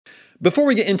Before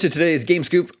we get into today's Game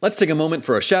Scoop, let's take a moment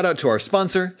for a shout out to our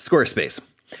sponsor, Squarespace.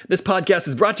 This podcast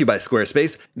is brought to you by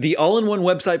Squarespace, the all-in-one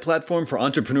website platform for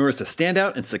entrepreneurs to stand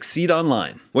out and succeed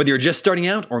online. Whether you're just starting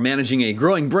out or managing a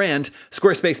growing brand,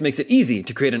 Squarespace makes it easy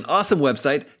to create an awesome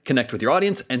website, connect with your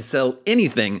audience, and sell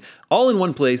anything, all in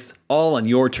one place, all on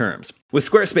your terms. With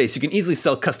Squarespace, you can easily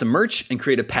sell custom merch and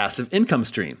create a passive income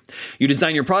stream. You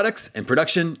design your products, and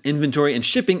production, inventory, and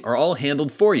shipping are all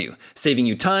handled for you, saving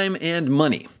you time and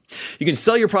money. You can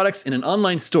sell your products in an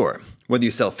online store. Whether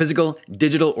you sell physical,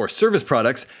 digital, or service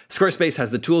products, Squarespace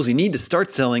has the tools you need to start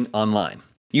selling online.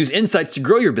 Use insights to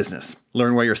grow your business,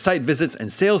 learn where your site visits and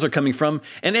sales are coming from,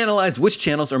 and analyze which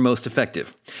channels are most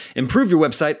effective. Improve your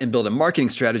website and build a marketing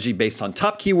strategy based on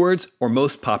top keywords or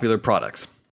most popular products.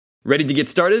 Ready to get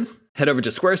started? Head over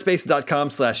to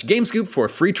squarespace.com/gamescoop for a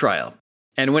free trial.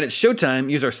 And when it's showtime,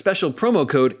 use our special promo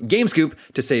code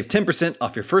GAMESCOOP to save 10%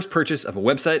 off your first purchase of a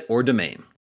website or domain.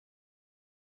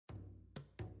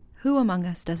 Who among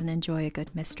us doesn't enjoy a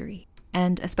good mystery?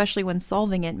 And especially when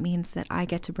solving it means that I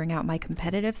get to bring out my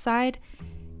competitive side,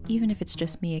 even if it's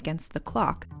just me against the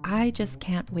clock. I just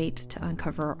can't wait to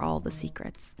uncover all the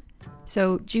secrets.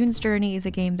 So June's Journey is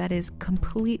a game that is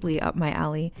completely up my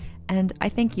alley, and I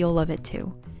think you'll love it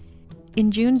too. In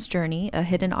June's Journey, a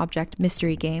hidden object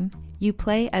mystery game, you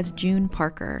play as June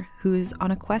Parker, who's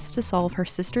on a quest to solve her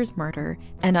sister's murder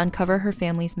and uncover her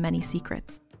family's many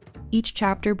secrets. Each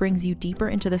chapter brings you deeper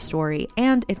into the story,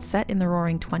 and it's set in the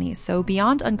Roaring '20s, so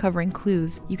beyond uncovering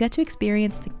clues, you get to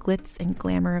experience the glitz and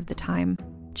glamour of the time.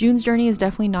 June's Journey is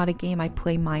definitely not a game I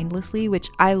play mindlessly, which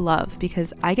I love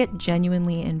because I get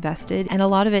genuinely invested, and a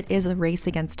lot of it is a race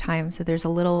against time, so there's a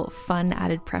little fun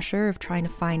added pressure of trying to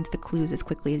find the clues as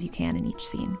quickly as you can in each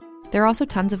scene. There are also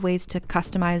tons of ways to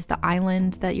customize the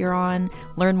island that you're on,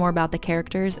 learn more about the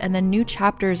characters, and then new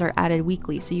chapters are added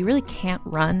weekly, so you really can't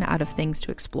run out of things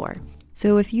to explore.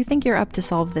 So if you think you're up to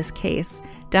solve this case,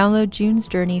 download June's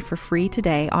Journey for free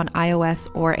today on iOS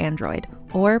or Android,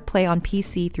 or play on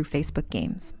PC through Facebook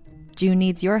Games. June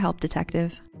needs your help,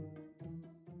 detective.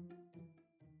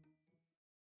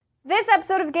 This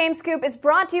episode of Game Scoop is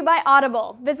brought to you by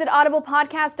Audible. Visit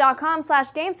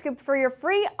audiblepodcast.com/gamescoop for your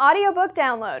free audiobook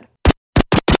download.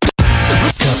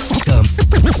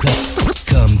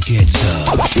 Come get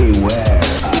some. Beware,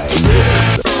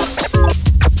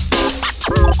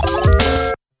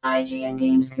 IGN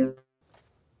Game Scoop.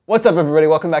 What's up, everybody?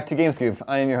 Welcome back to Game Scoop.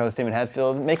 I am your host, Damon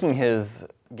Hatfield. Making his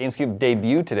Game Scoop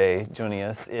debut today, joining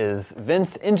us, is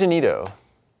Vince Ingenito.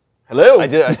 Hello. I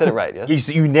said it right, yes?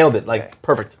 You nailed it, Okay.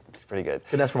 perfect. It's pretty good.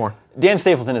 Couldn't ask for more. Dan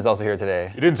Stapleton is also here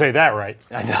today. You didn't say that right.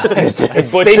 I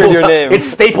butchered your name.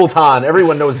 It's Stapleton.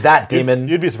 Everyone knows that, Damon.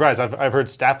 You'd be surprised. I've heard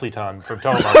Stapleton from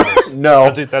telemarketers. No.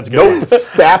 That's good. Nope.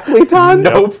 Stapleton?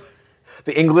 Nope.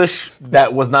 The English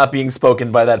that was not being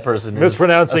spoken by that person.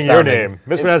 Mispronouncing your name.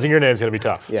 Mispronouncing your name is going to be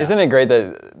tough. Yeah. Isn't it great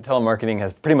that telemarketing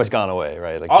has pretty much gone away,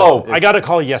 right? Like I got a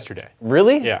call yesterday.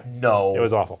 Really? Yeah. No. It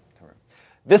was awful.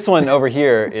 This one over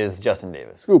here is Justin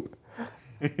Davis. Scoop.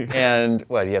 And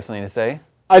what, do you have something to say?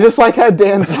 I just like how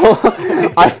Dan's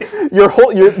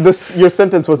your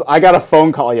sentence was, I got a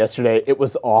phone call yesterday. It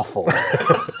was awful.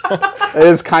 It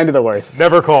is kind of the worst.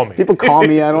 Never call me. People call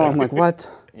me, I'm like, what?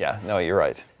 Yeah, no, you're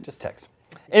right. Just text.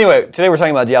 Anyway, today we're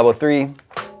talking about Diablo 3.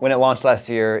 When it launched last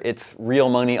year, its real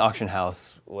money auction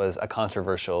house was a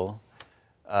controversial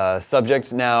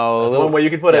subject. Now, That's one way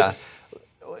you could put it.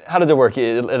 How did it work?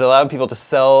 It allowed people to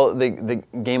sell the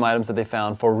game items that they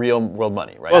found for real world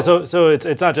money, right? Well, so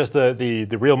it's not just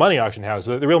the real money auction house.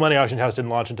 The real money auction house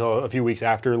didn't launch until a few weeks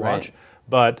after launch,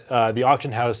 but the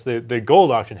auction house, the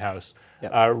gold auction house,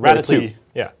 radically.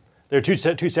 There are two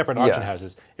separate auction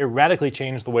houses. It radically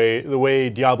changed the way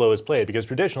Diablo is played, because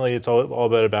traditionally it's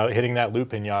all about hitting that loot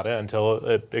pinata until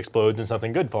it explodes and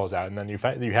something good falls out, and then you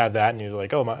have that and you're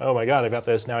like, oh my god, I got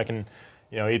this. Now I can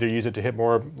either use it to hit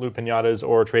more loot pinatas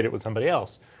or trade it with somebody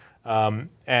else.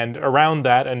 And around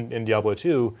that, and in Diablo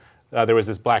 2, there was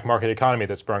this black market economy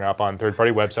that sprung up on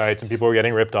third-party websites, and people were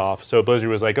getting ripped off. So Blizzard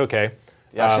was like, okay.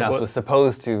 The auction house was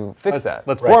supposed to fix that.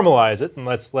 Let's formalize it, and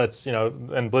let's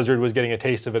and Blizzard was getting a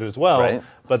taste of it as well. Right.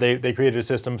 But they created a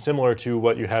system similar to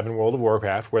what you have in World of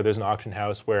Warcraft, where there's an auction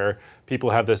house where people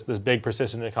have this big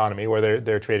persistent economy where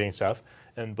they're trading stuff.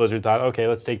 And Blizzard thought, okay,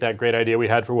 let's take that great idea we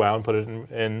had for WoW and put it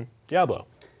in Diablo.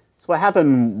 So what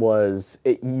happened was,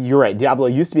 you're right. Diablo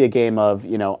used to be a game of,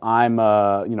 I'm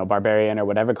a barbarian or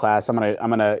whatever class. I'm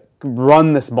gonna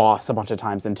run this boss a bunch of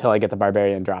times until I get the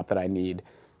barbarian drop that I need.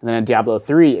 And then in Diablo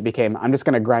 3, it became, I'm just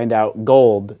gonna grind out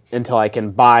gold until I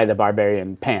can buy the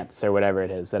barbarian pants or whatever it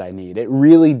is that I need. It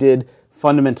really did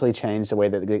fundamentally change the way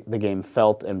that the game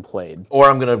felt and played. Or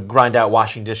I'm gonna grind out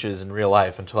washing dishes in real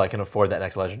life until I can afford that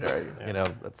next legendary. You know,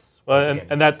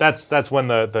 that's that's when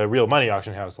the real money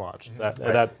auction house launched.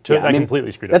 That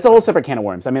completely screwed up. That's a whole separate can of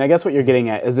worms. I mean, I guess what you're getting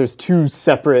at is there's two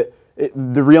separate.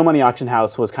 The real money auction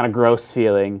house was kind of gross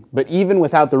feeling, but even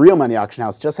without the real money auction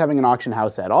house, just having an auction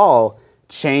house at all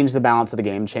changed the balance of the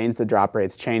game, changed the drop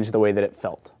rates, changed the way that it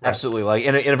felt. Absolutely, like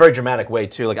in a very dramatic way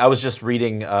too. Like I was just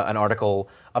reading an article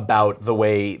about the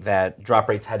way that drop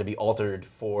rates had to be altered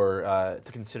for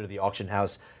to consider the auction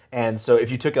house. And so if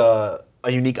you took a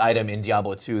unique item in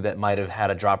Diablo 2 that might have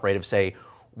had a drop rate of say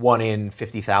 1 in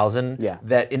 50,000,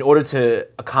 that in order to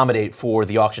accommodate for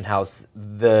the auction house,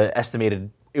 the estimated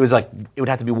it would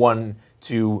have to be 1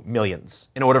 to millions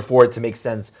in order for it to make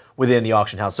sense within the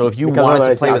auction house. So if you wanted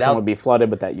to play without, would be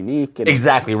flooded with that unique.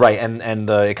 Exactly right, and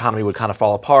the economy would kind of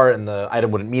fall apart, and the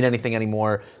item wouldn't mean anything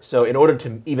anymore. So in order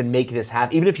to even make this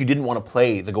happen, even if you didn't want to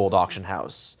play the gold auction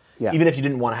house, even if you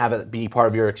didn't want to have it be part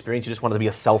of your experience, you just wanted to be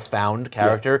a self-found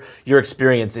character, your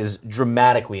experience is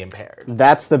dramatically impaired.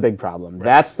 That's the big problem.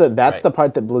 Right. That's the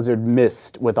part that Blizzard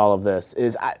missed with all of this.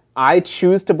 Is I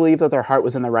choose to believe that their heart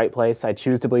was in the right place. I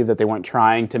choose to believe that they weren't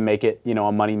trying to make it,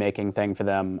 a money-making thing for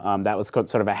them. That was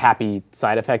sort of a happy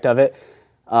side effect of it.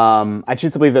 I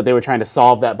choose to believe that they were trying to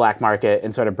solve that black market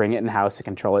and sort of bring it in-house to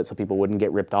control it so people wouldn't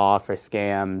get ripped off or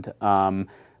scammed.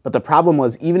 But the problem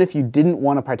was, even if you didn't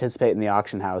want to participate in the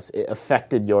auction house, it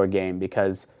affected your game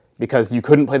because you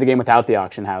couldn't play the game without the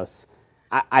auction house.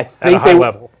 I think at a high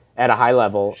level. At a high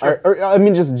level. Sure. Or I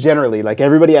mean, just generally, like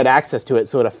everybody had access to it,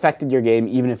 so it affected your game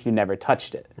even if you never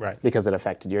touched it. Right. Because it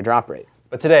affected your drop rate.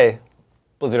 But today,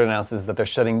 Blizzard announces that they're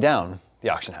shutting down the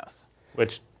auction house.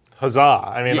 Which, huzzah!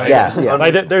 I mean,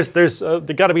 there's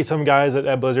got to be some guys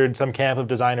at Blizzard, some camp of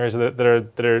designers that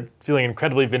are feeling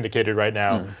incredibly vindicated right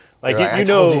now. Like you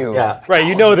know, right?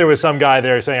 You know, there was some guy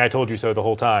there saying, "I told you so" the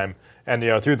whole time, and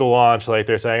through the launch, like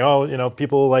they're saying, "Oh,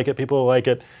 people like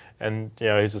it," and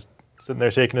he's just sitting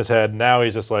there shaking his head. Now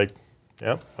he's just like,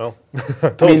 "Yeah, well,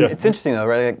 told you." It's interesting though,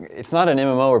 right? Like, it's not an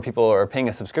MMO where people are paying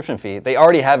a subscription fee. They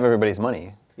already have everybody's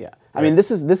money. Yeah, I mean,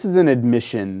 this is an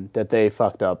admission that they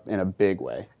fucked up in a big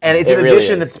way, and it's an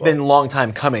admission that's been a long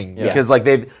time coming because like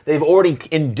they've already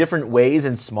in different ways,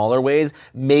 in smaller ways,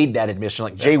 made that admission.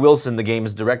 Like Jay Wilson, the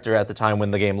game's director at the time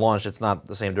when the game launched, it's not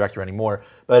the same director anymore,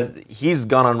 but he's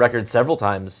gone on record several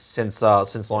times since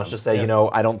launch to say,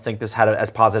 I don't think this had as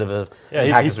positive an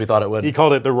impact as we thought it would. He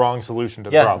called it the wrong solution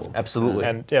to the problem. Absolutely.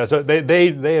 And so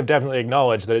they have definitely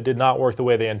acknowledged that it did not work the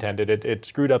way they intended. It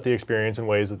screwed up the experience in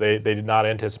ways that they did not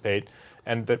anticipate.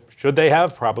 And that should they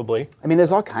have? Probably. I mean,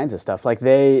 there's all kinds of stuff. Like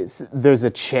there's a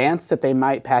chance that they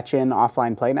might patch in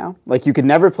offline play now. Like you could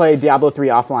never play Diablo 3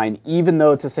 offline, even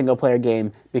though it's a single-player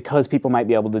game, because people might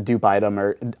be able to dupe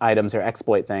items or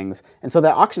exploit things. And so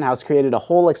that auction house created a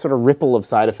whole sort of ripple of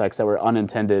side effects that were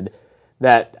unintended.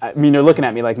 That, I mean, you're looking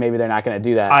at me like maybe they're not going to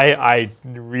do that. I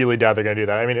really doubt they're going to do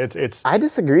that. I mean, it's. I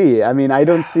disagree. I mean, I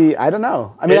don't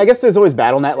know. I mean, I guess there's always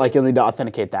Battle.net. Like you'll need to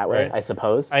authenticate that way, right. I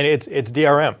suppose. I mean, it's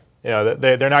DRM.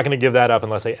 They're not going to give that up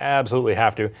unless they absolutely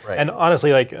have to. Right. And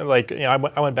honestly, I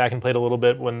went back and played a little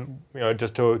bit when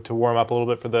just to warm up a little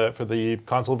bit for the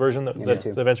console version that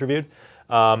the Vince reviewed,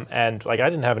 and I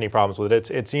didn't have any problems with it.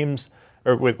 It seems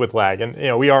with lag,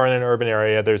 and we are in an urban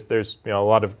area. There's a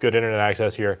lot of good internet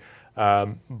access here,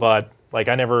 but.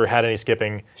 I never had any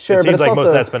skipping. Sure, it seems but like most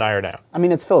of that's been ironed out. I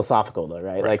mean, it's philosophical though,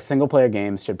 right? Like single-player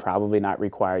games should probably not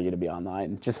require you to be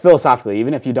online. Just philosophically,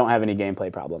 even if you don't have any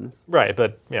gameplay problems. Right,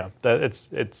 but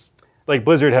it's like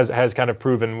Blizzard has kind of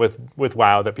proven with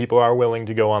WoW that people are willing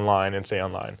to go online and stay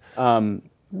online.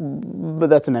 But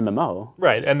that's an MMO.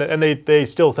 Right, and they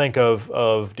still think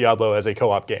of Diablo as a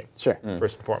co-op game. Sure.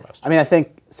 First and foremost. I mean, I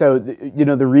think, so,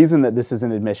 the reason that this is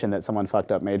an admission that someone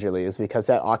fucked up majorly is because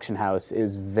that auction house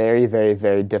is very, very,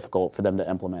 very difficult for them to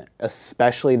implement,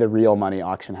 especially the real money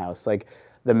auction house. Like,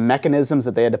 the mechanisms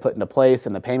that they had to put into place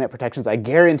and the payment protections, I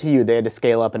guarantee you they had to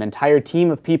scale up an entire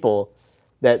team of people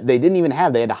that they didn't even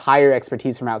have. They had to hire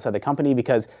expertise from outside the company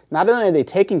because not only are they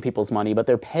taking people's money, but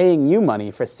they're paying you money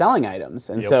for selling items.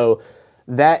 And so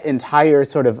that entire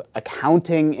sort of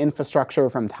accounting infrastructure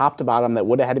from top to bottom that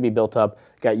would have had to be built up,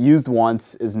 got used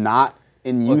once, is not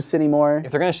in use anymore.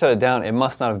 If they're going to shut it down, it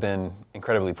must not have been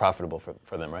incredibly profitable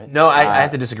for them, right? No, I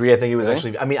have to disagree. I think it was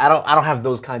actually, I mean, I don't have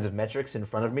those kinds of metrics in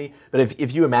front of me, but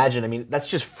if you imagine, I mean, that's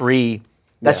just free,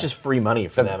 just free money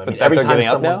for them. I mean, every they're time giving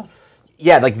up now?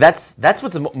 Yeah, that's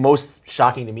what's most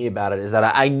shocking to me about it is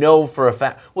that I know for a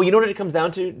fact. Well, you know what it comes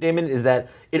down to, Damon, is that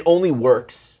it only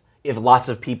works if lots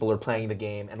of people are playing the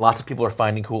game and lots of people are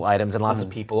finding cool items and lots of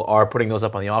people are putting those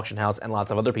up on the auction house and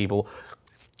lots of other people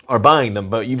are buying them,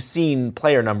 but you've seen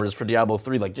player numbers for Diablo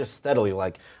 3 like just steadily,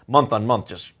 like month on month,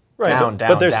 just down.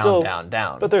 But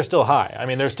they're still high. I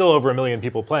mean, there's still over 1 million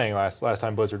people playing last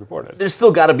time Blizzard reported. There's still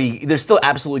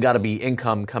absolutely got to be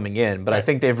income coming in, but I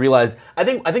think they've realized. I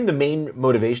think the main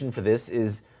motivation for this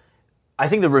is, I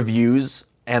think the reviews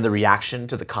and the reaction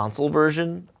to the console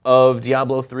version of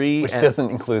Diablo 3, which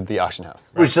doesn't include the auction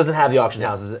house, which doesn't have the auction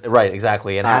houses, right?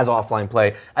 Exactly, and has offline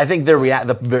play. I think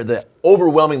the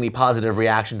overwhelmingly positive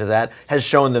reaction to that has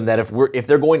shown them that if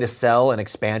they're going to sell an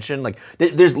expansion, like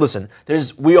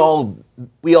we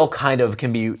all kind of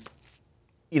can be,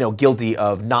 guilty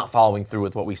of not following through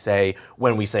with what we say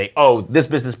when we say, oh, this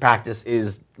business practice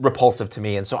is repulsive to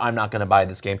me, and so I'm not going to buy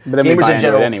this game. But then we buy it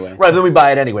anyway. Right, then we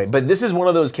buy it anyway. But this is one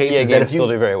of those cases that if you still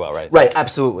do very well, right? Right,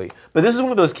 absolutely. But this is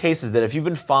one of those cases that if you've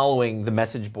been following the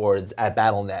message boards at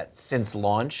Battle.net since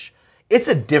launch, it's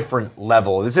a different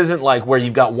level. This isn't like where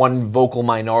you've got one vocal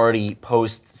minority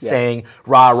post saying,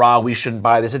 rah, rah, we shouldn't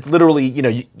buy this. It's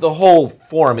literally, the whole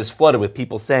forum is flooded with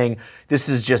people saying this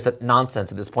is just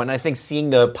nonsense at this point. And I think seeing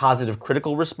the positive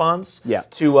critical response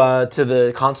to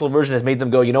the console version has made them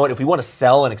go, you know what, if we want to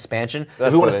sell an expansion,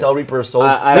 if we want to sell Reaper of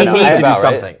Souls, we need to do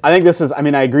something. I think this is, I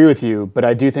agree with you, but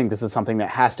I do think this is something that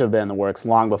has to have been in the works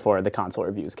long before the console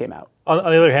reviews came out. On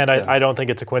the other hand, I don't think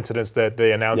it's a coincidence that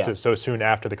they announced it so soon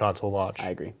after the console launch.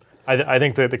 I agree. I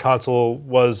think that the console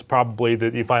was probably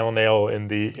the final nail in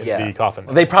the coffin.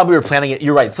 They probably were planning it.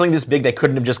 You're right. Something this big they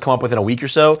couldn't have just come up with in a week or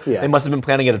so. Yeah. They must have been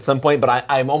planning it at some point, but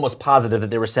I'm almost positive that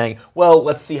they were saying, well,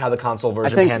 let's see how the console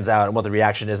version pans out and what the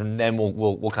reaction is, and then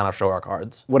we'll kind of show our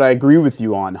cards. What I agree with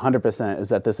you on 100% is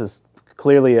that this is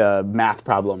clearly a math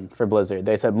problem for Blizzard.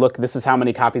 They said, look, this is how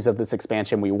many copies of this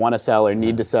expansion we want to sell or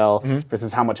need to sell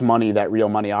versus how much money that Real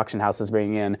Money Auction House is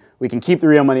bringing in. We can keep the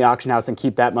Real Money Auction House and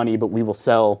keep that money, but we will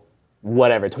sell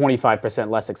 25%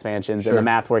 less expansions, and the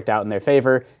math worked out in their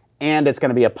favor, and it's going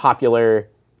to be a popular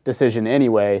decision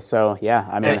anyway. So yeah,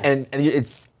 and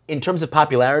it's, in terms of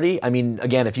popularity,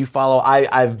 again, if you follow,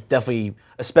 I've definitely,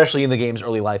 especially in the game's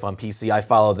early life on PC, I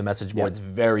follow the message boards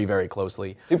very, very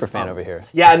closely. Super fan over here.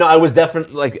 Yeah, no, I was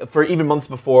definitely, for even months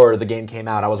before the game came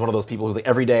out, I was one of those people who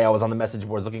every day I was on the message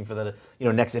boards looking for the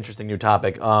next interesting new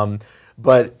topic.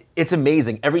 But it's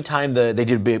amazing. Every time they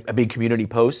did a big community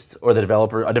post or a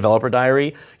developer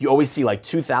diary, you always see like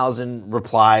 2,000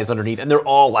 replies underneath, and they're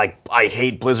all like, I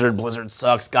hate Blizzard, Blizzard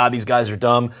sucks, God, these guys are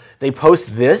dumb. They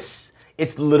post this.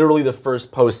 It's literally the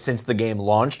first post since the game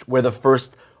launched where the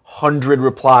first 100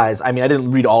 replies, I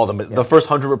didn't read all of them, but the first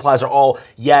 100 replies are all,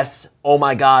 yes, oh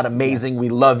my God, amazing, we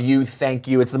love you, thank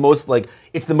you. It's the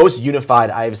most unified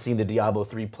I've seen the Diablo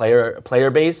 3 player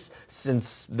base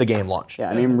since the game launched.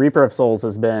 Yeah, Reaper of Souls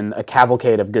has been a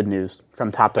cavalcade of good news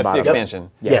from top to bottom. That's the expansion.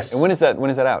 Yes. And when is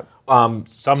that out?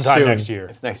 Sometime soon. next year.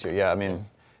 It's next year, yeah.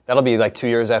 That'll be like 2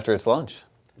 years after its launch.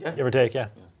 Yeah. Give or take, yeah.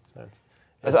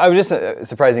 I was just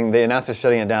surprising. They announced they're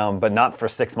shutting it down, but not for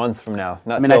 6 months from now.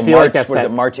 Not I feel March, like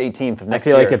March 18th of next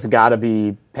year. year. I feel like it's got to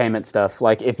be payment stuff.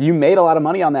 Like, if you made a lot of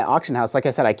money on that auction house, like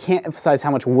I said, I can't emphasize how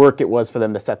much work it was for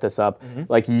them to set this up.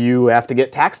 Like, you have to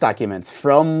get tax documents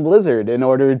from Blizzard in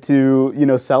order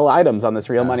to, sell items on this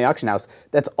Real Money Auction House.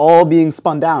 That's all being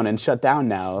spun down and shut down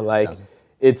now. Like,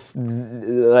 it's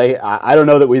like, I don't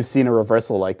know that we've seen a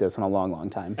reversal like this in a long,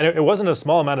 long time. And it wasn't a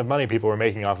small amount of money people were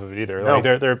making off of it either. No.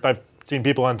 Like, I've seen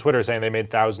people on Twitter saying they made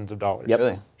thousands of dollars. Yep.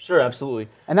 Really? Sure, absolutely.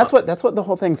 And that's what the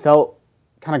whole thing felt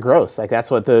kind of gross. Like,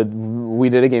 that's what we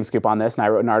did a Game Scoop on this, and I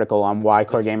wrote an article on why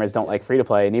core gamers don't like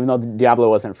free-to-play. And even though Diablo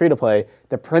wasn't free-to-play,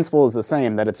 the principle is the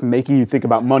same, that it's making you think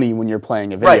about money when you're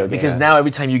playing a video game. Right, because now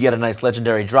every time you get a nice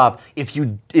legendary drop, if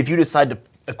you decide to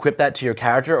equip that to your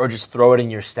character or just throw it in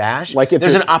your stash,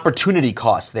 there's an opportunity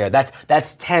cost there. That's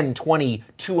 $10, $20,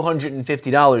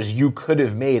 $250 you could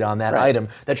have made on that item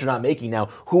that you're not making now.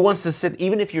 Who wants to sit,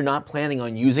 even if you're not planning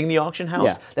on using the auction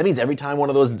house, that means every time one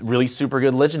of those really super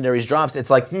good legendaries drops,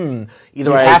 it's like,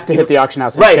 either I have to hit the auction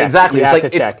house and check. Right, exactly. You have to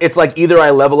check. It's like either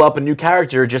I level up a new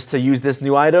character just to use this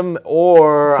new item,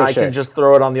 or I can just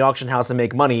throw it on the auction house and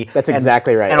make money. That's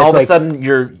exactly right. And all of a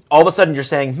sudden you're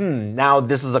saying, now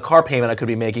this is a car payment I could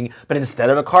be making, but instead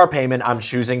of a car payment, I'm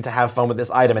choosing to have fun with this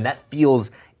item, and that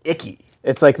feels icky.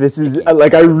 It's like, this is,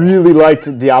 like, I really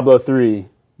liked Diablo 3,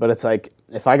 but it's like,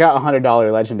 if I got a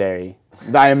 $100 legendary,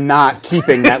 I am not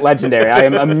keeping that legendary. I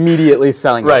am immediately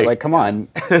selling it. Like, come on.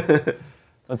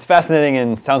 It's fascinating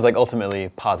and sounds like ultimately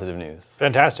positive news.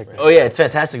 Fantastic news. Oh yeah, it's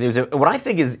fantastic news. What I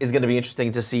think is going to be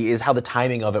interesting to see is how the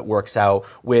timing of it works out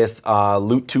with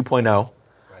Loot 2.0.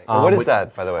 What is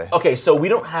that, by the way? Okay, so we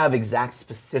don't have exact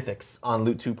specifics on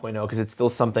Loot 2.0 because it's still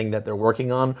something that they're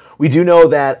working on. We do know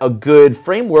that a good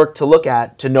framework to look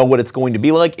at to know what it's going to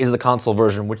be like is the console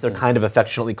version, which they're kind of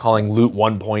affectionately calling Loot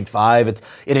 1.5.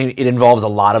 It involves a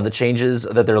lot of the changes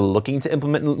that they're looking to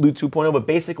implement in Loot 2.0, but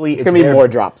basically It's going to be more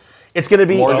drops. It's going to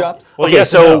be more drops. Well, okay,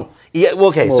 yes so and no. yeah, well,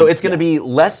 okay, so it's going to be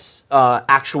less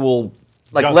actual.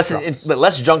 Like Junk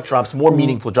less junk drops, more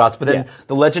meaningful drops. But then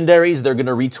the legendaries, they're going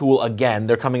to retool again.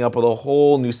 They're coming up with a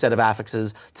whole new set of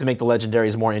affixes to make the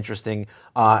legendaries more interesting.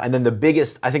 And then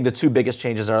I think the two biggest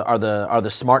changes are the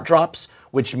smart drops,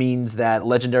 which means that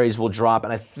legendaries will drop.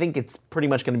 And I think it's pretty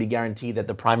much going to be guaranteed that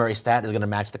the primary stat is going to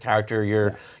match the character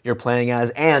you're playing as.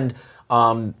 And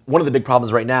one of the big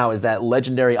problems right now is that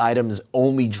legendary items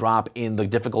only drop in the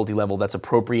difficulty level that's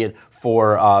appropriate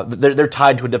for, they're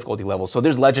tied to a difficulty level. So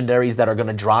there's legendaries that are going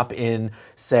to drop in,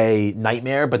 say,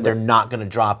 Nightmare, but they're not going to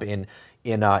drop in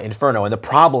Inferno. And the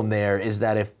problem there is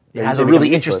that if it has a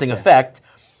really interesting effect,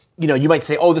 you might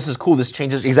say, oh, this is cool, this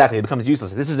changes, exactly, it becomes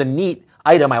useless. This is a neat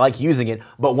item, I like using it,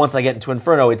 but once I get into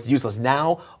Inferno, it's useless.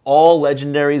 Now, all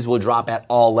legendaries will drop at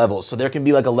all levels. So there can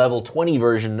be like a level 20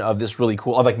 version of this really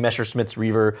cool, of like Messerschmitt's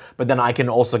Reaver, but then I can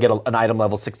also get an item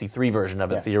level 63 version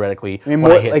of it, theoretically, I mean,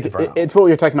 when more, I hit like Inferno. it's what we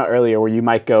were talking about earlier, where you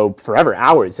might go forever,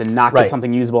 hours, and not Right. get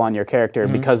something usable on your character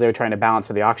because they were trying to balance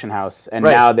for the auction house, and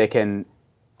Right. now they can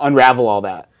unravel all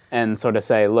that and sort of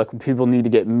say, look, people need to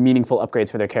get meaningful upgrades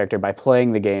for their character by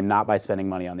playing the game, not by spending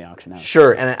money on the auction house.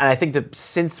 Sure, and I think that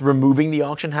since removing the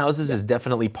auction houses is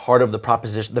definitely part of the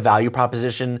proposition, the value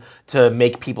proposition to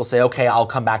make people say, okay, I'll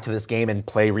come back to this game and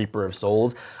play Reaper of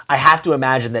Souls. I have to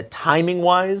imagine that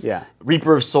timing-wise,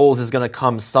 Reaper of Souls is going to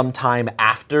come sometime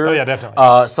after. Oh yeah,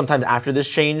 definitely. Sometime after this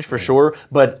change for sure,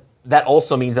 but that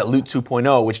also means that Loot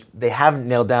 2.0, which they haven't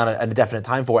nailed down a definite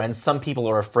time for, and some people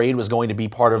are afraid was going to be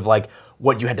part of like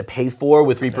what you had to pay for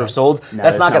with Reaper of Souls. No,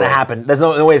 that's not going to way. happen. There's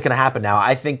no way it's going to happen now.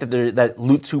 I think that that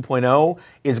Loot 2.0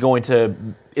 is going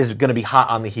to be hot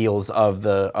on the heels of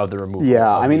the removal. Yeah,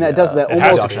 of I mean, the, that does that the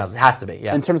almost- auction house. It has to be.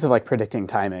 Yeah. In terms of like predicting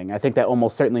timing, I think that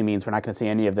almost certainly means we're not going to see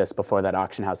any of this before that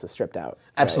auction house is stripped out.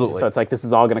 right? Absolutely. So it's like this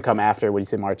is all going to come after, what do you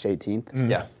say, March 18th?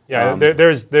 Yeah. Yeah,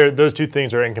 those two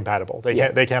things are incompatible. They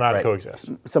cannot Right. coexist.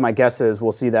 So my guess is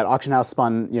we'll see that auction house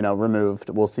spun, removed.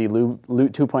 We'll see Loot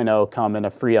 2.0 come in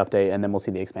a free update, and then we'll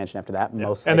see the expansion after that.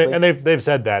 Most likely. And they've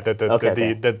said that the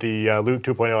Okay. Loot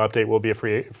 2.0 update will be a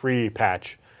free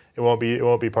patch. It won't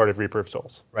be part of Reaper of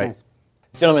Souls. Right. Nice.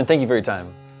 Gentlemen, thank you for your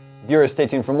time. Viewers, stay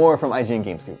tuned for more from IGN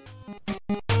GameScoop.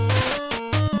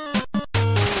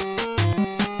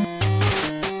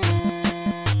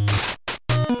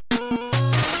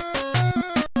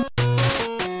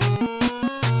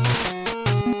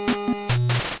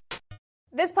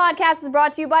 This podcast is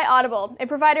brought to you by Audible, a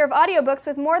provider of audiobooks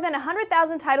with more than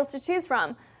 100,000 titles to choose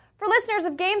from. For listeners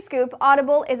of GameScoop,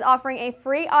 Audible is offering a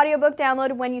free audiobook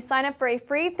download when you sign up for a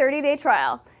free 30-day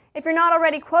trial. If you're not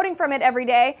already quoting from it every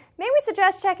day, may we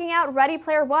suggest checking out Ready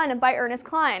Player One by Ernest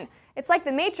Cline. It's like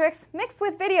The Matrix mixed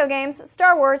with video games,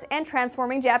 Star Wars, and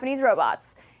transforming Japanese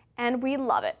robots. And we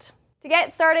love it. To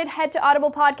get started, head to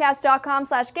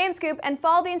audiblepodcast.com/GameScoop and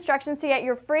follow the instructions to get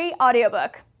your free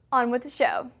audiobook. On with the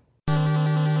show.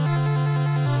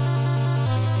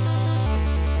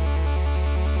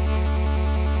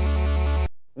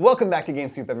 Welcome back to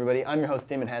GameScoop, everybody. I'm your host,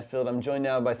 Damon Hatfield. I'm joined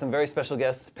now by some very special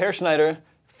guests, Per Schneider,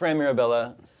 Fran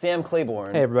Mirabella, Sam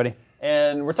Claiborne. Hey, everybody.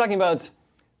 And we're talking about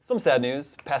some sad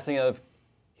news, passing of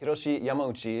Hiroshi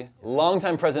Yamauchi,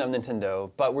 longtime president of Nintendo,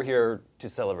 but we're here to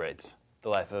celebrate the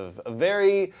life of a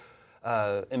very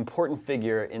important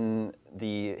figure in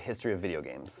the history of video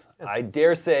games. I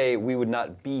dare say we would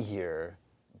not be here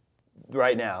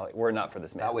right now were it not for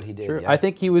this man. Not what he did. Sure. Yeah. I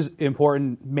think he was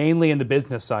important mainly in the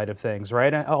business side of things,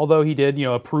 right? Although he did,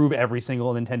 approve every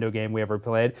single Nintendo game we ever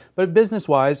played. But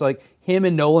business-wise, like him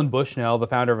and Nolan Bushnell, the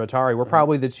founder of Atari, were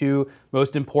probably the two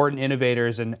most important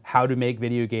innovators in how to make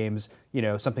video games,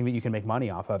 something that you can make money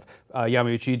off of.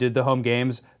 Yamauchi did the home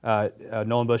games.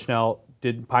 Nolan Bushnell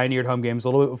pioneered home games a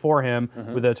little bit before him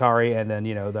with Atari and then,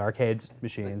 the arcade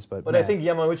machines. But I think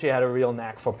Yamauchi had a real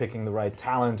knack for picking the right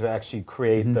talent to actually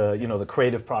create the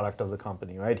creative product of the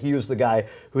company, right? He was the guy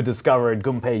who discovered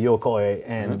Gunpei Yokoi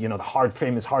and, the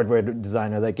famous hardware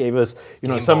designer that gave us,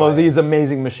 some of these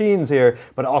amazing machines here,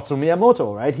 but also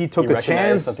Miyamoto, right? He took You a recognize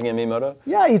chance. something in Miyamoto?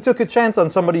 Yeah, he took a chance on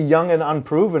somebody young and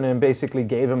unproven and basically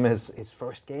gave him his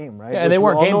first game, right? Yeah, and they Which we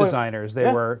weren't all game know- designers. They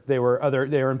Yeah.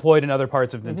 were employed in other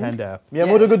parts of Nintendo.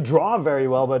 Miyamoto could draw very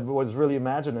well, but was really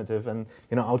imaginative, and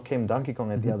out came Donkey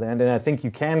Kong at the other end. And I think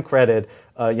you can credit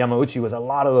Yamauchi with a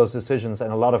lot of those decisions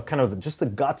and a lot of kind of just the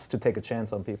guts to take a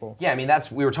chance on people. Yeah, I mean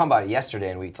we were talking about it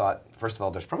yesterday, and we thought, first of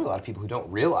all, there's probably a lot of people who don't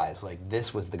realize like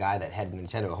this was the guy that had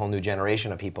Nintendo, a whole new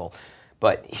generation of people.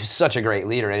 But he's such a great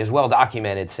leader, and he's well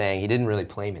documented saying he didn't really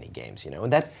play many games,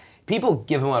 and that people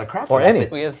give him a lot of crap for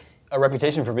that. He has a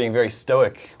reputation for being very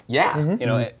stoic. Yeah.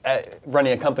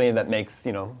 Running a company that makes,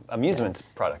 amusement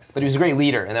products. But he was a great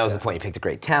leader, and that was the point. He picked a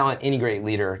great talent. Any great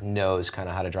leader knows kind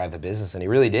of how to drive the business, and he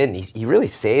really did. And he really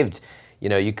saved,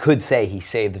 you could say he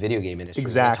saved the video game industry.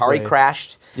 Exactly. Atari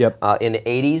crashed in the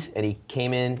 80s, and he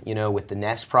came in, with the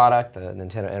NES product, the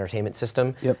Nintendo Entertainment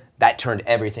System. Yep. That turned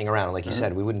everything around. Like you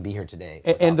said, we wouldn't be here today.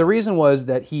 And the reason was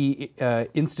that he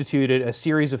instituted a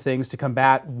series of things to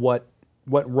combat what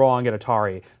went wrong at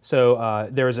Atari. So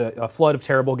there was a flood of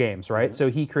terrible games, right? So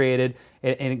he created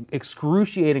an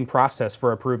excruciating process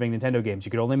for approving Nintendo games. You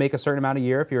could only make a certain amount a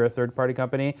year if you're a third-party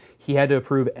company. He had to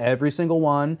approve every single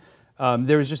one.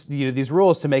 There was just these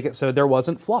rules to make it so there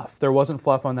wasn't fluff. There wasn't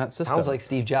fluff on that system. Sounds like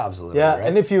Steve Jobs a little bit, right?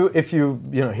 And if you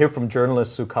hear from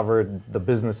journalists who covered the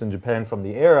business in Japan from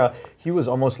the era, he was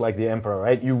almost like the emperor,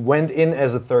 right? You went in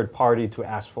as a third party to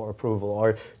ask for approval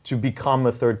or to become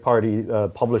a third party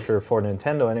publisher for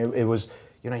Nintendo, and it was.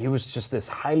 He was just this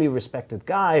highly respected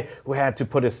guy who had to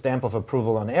put his stamp of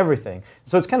approval on everything.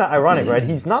 So it's kind of ironic, right?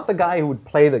 He's not the guy who would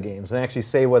play the games and actually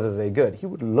say whether they're good. He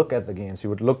would look at the games, he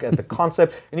would look at the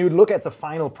concept, and he would look at the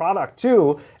final product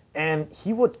too, and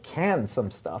he would can some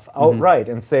stuff outright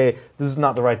and say, this is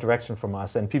not the right direction from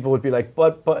us. And people would be like,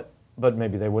 but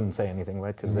maybe they wouldn't say anything,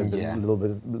 right? Because they'd be a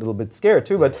little bit scared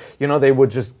too. But they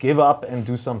would just give up and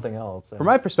do something else. From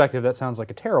my perspective, that sounds like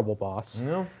a terrible boss.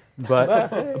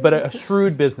 But a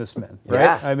shrewd businessman, right?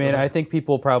 Yeah. I mean, I think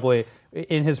people probably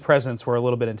in his presence were a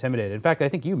little bit intimidated. In fact, I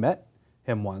think you met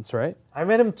him once, right? I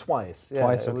met him twice. Yeah,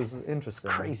 Twice, it okay. was interesting.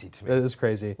 Crazy to me. It is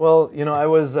crazy. Well,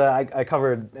 I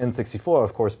covered N64,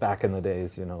 of course, back in the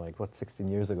days, 16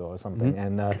 years ago or something.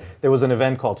 And there was an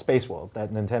event called Space World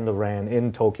that Nintendo ran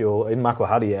in Tokyo, in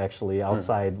Makuhari actually,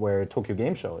 outside where Tokyo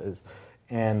Game Show is.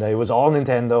 And it was all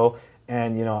Nintendo.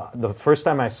 And the first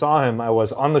time I saw him, I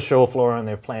was on the show floor, and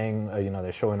they're playing.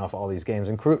 They're showing off all these games,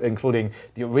 including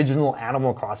the original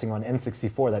Animal Crossing on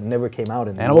N64 that never came out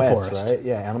in the Animal US, Forest. right?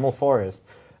 Yeah, Animal Forest.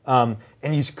 And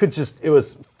you could it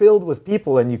was filled with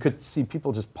people, and you could see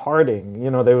people just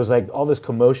partying. There was like all this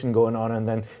commotion going on, and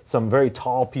then some very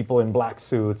tall people in black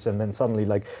suits, and then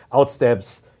suddenly out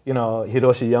steps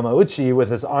Hiroshi Yamauchi with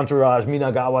his entourage,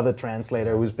 Minagawa, the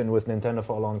translator, who's been with Nintendo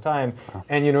for a long time.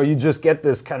 And, you just get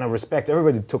this kind of respect.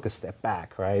 Everybody took a step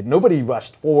back, right? Nobody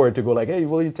rushed forward to go like, hey,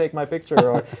 will you take my picture?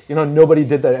 Or, nobody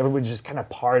did that. Everybody just kind of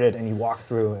parted, and you walked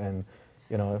through, and,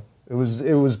 it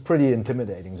was pretty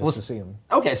intimidating just to see him.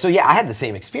 Okay, so I had the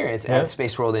same experience at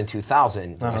Space World in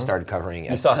 2000 when I started covering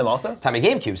it. You saw him also? Time of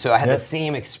GameCube. So I had the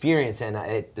same experience, and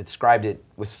I described it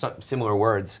with some similar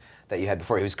words that you had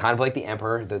before. He was kind of like the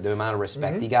emperor, the amount of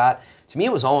respect he got. To me,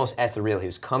 it was almost ethereal. He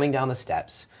was coming down the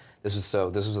steps. This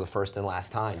was the first and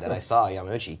last time that I saw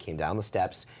Yamauchi. He came down the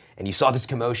steps, and you saw this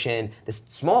commotion. This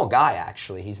small guy,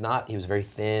 actually. He was very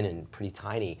thin and pretty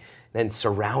tiny, then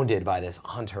surrounded by this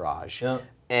entourage. Yeah.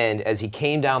 And as he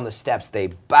came down the steps, they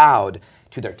bowed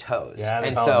to their toes. Yeah, they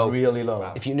and bowed so really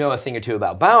low. If you know a thing or two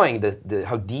about bowing,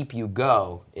 how deep you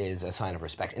go is a sign of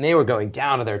respect. And they were going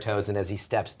down to their toes, and as he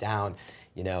steps down,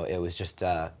 it was just,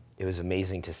 it was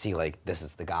amazing to see, this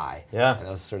is the guy. Yeah. And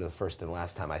that was sort of the first and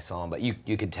last time I saw him, but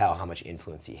you could tell how much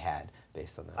influence he had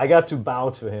based on that. I got to bow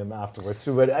to him afterwards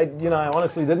too, but I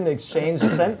honestly didn't exchange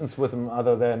a sentence with him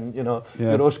other than,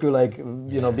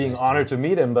 Hiroshku, being honored to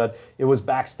meet him, but it was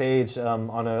backstage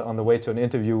on the way to an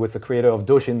interview with the creator of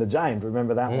Doshin the Giant.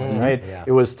 Remember that one, right? Yeah.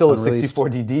 It was still Unreleased. a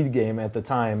 64DD game at the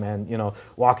time, and,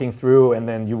 walking through, and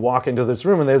then you walk into this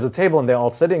room, and there's a table, and they're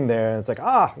all sitting there, and it's like,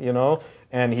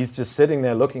 and he's just sitting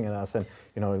there looking at us. And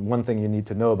one thing you need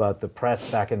to know about the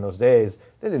press back in those days,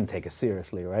 they didn't take us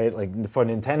seriously, right? Like for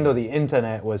Nintendo, the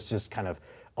internet was just kind of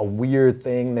a weird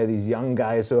thing. They're these young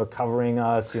guys who are covering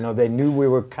us. They knew we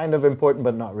were kind of important,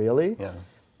 but not really. Yeah.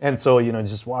 And so,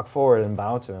 just walk forward and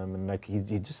bow to him, and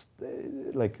he just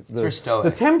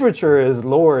the temperature is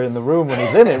lower in the room when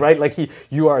he's in it, right?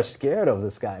 You are scared of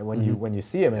this guy when you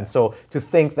see him, and so to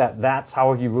think that that's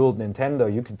how he ruled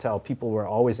Nintendo, you could tell people were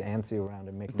always antsy around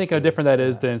him. Think how different that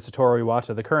is than Satoru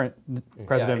Iwata, the current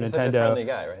president of Such Nintendo, a friendly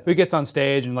guy, right? who gets on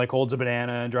stage and holds a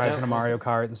banana and drives in a Mario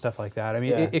Kart and stuff like that. I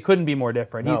mean, it couldn't be more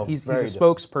different. No, he's a very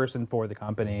spokesperson for the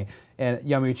company, and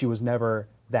Yamauchi was never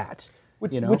that.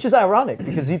 Which is ironic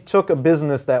because he took a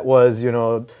business that was,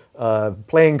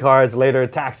 playing cards, later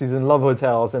taxis and love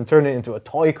hotels, and turned it into a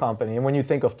toy company. And when you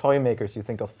think of toy makers, you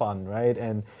think of fun, right?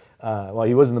 And while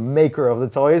he wasn't the maker of the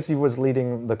toys, he was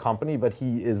leading the company, but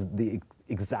he is the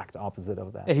exact opposite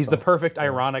of that. Yeah, he's the perfect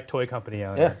ironic toy company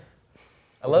owner. Yeah.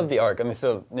 I love the arc. I mean,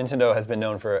 so Nintendo has been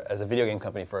known as a video game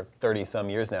company for 30-some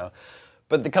years now.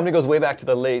 But the company goes way back to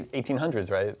the late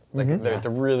 1800s, right? Like it's a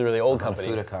really, really old company.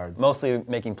 Hanafuda cards. Mostly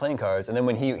making playing cards. And then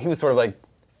when he was sort of like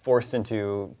forced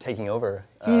into taking over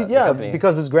the company.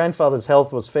 Because his grandfather's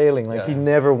health was failing. Like he Yeah.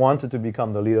 never wanted to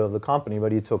become the leader of the company,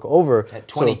 but he took over. At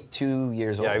 22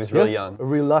 years old. Yeah, he was really young. A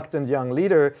reluctant young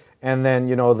leader. And then,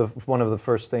 one of the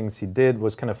first things he did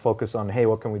was kind of focus on, hey,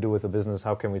 what can we do with the business?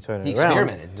 How can we turn it He around?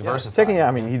 experimented,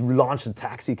 diversified. He launched a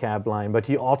taxi cab line, but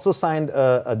he also signed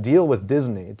a deal with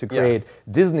Disney to create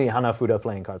Disney Hanafuda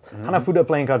playing cards. Hanafuda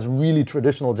playing cards, really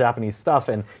traditional Japanese stuff,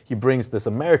 and he brings this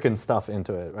American stuff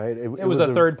into it, right? It was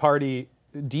a third-party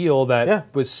deal that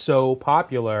was so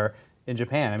popular in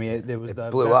Japan. I mean, it was the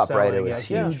blew up, right? best-selling, It was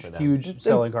huge for them. huge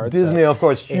selling cards. Disney, of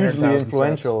course,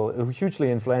 800,000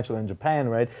 hugely influential in Japan,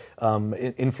 right?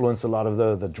 It influenced a lot of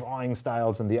the drawing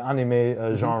styles and the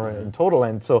anime genre in total.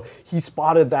 And so he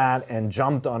spotted that and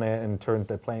jumped on it and turned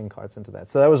the playing cards into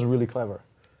that. So that was really clever.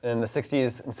 In the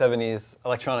 60s and 70s,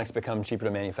 electronics become cheaper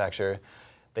to manufacture.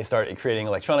 They start creating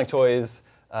electronic toys.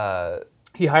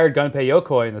 He hired Gunpei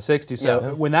Yokoi in the 60s.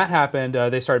 So when that happened,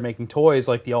 they started making toys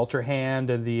like the Ultra Hand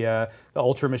and the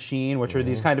Ultra Machine, which are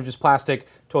these kind of just plastic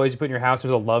toys you put in your house.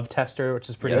 There's a love tester, which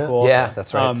is pretty cool. Yeah,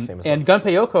 that's right. Famous and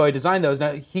Gunpei Yokoi designed those.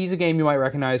 Now, he's a game you might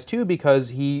recognize, too, because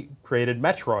he created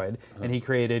Metroid, and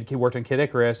he worked on Kid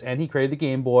Icarus, and he created the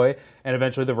Game Boy, and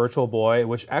eventually the Virtual Boy,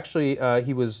 which actually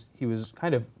he was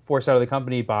kind of forced out of the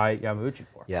company by Yamauchi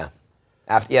for. Yeah.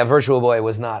 Virtual Boy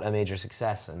was not a major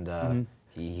success, and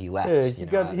he left.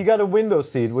 Yeah, he got a window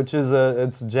seat, which is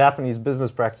it's a Japanese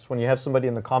business practice. When you have somebody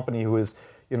in the company who is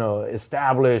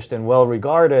established and well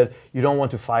regarded, you don't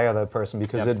want to fire that person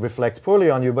because it reflects poorly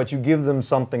on you. But you give them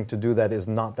something to do that is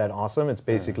not that awesome. It's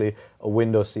basically a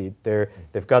window seat.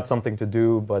 They've got something to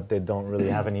do, but they don't really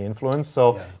have any influence.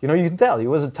 So you can tell he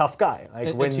was a tough guy. Like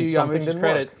And when to something Yamauchi's didn't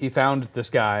credit, work. he found this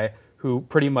guy who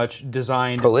pretty much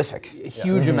designed Prolific. a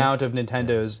huge amount of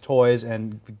Nintendo's toys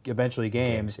and eventually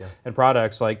games and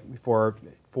products like for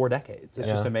 4 decades. It's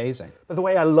just amazing. By the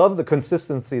way, I love the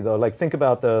consistency though. Like think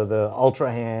about the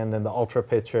Ultra Hand and the Ultra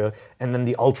Pitcher, and then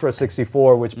the Ultra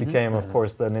 64, which became, of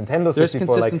course, the Nintendo 64. There's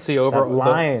consistency like, over that the-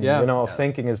 line, yeah. of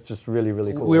thinking is just really,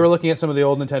 really cool. We were looking at some of the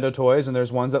old Nintendo toys, and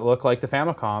there's ones that look like the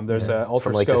Famicom. There's a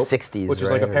Ultra From, like, the Scope, 60s, which is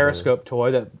like right? a periscope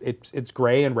toy that it's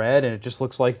gray and red, and it just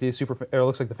looks like the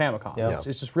looks like the Famicom. Yeah.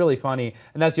 It's just really funny,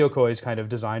 and that's Yokoi's kind of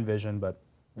design vision, but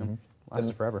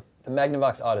lasted forever. The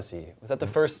Magnavox Odyssey, was that the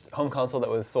first home console that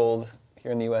was sold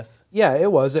here in the U.S.? Yeah,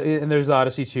 it was, and there's the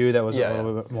Odyssey 2 that was a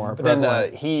little bit more. But then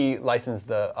prevalent. he licensed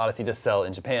the Odyssey to sell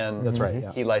in Japan. That's right,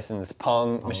 yeah. He licensed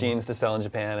Pong machines to sell in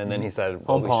Japan, and then he said,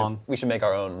 Home we Pong. should make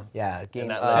our own. Yeah, game.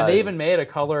 that And led they to- even made a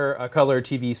color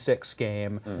TV6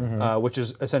 game, which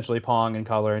is essentially Pong in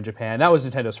color in Japan. That was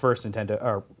Nintendo's first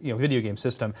video game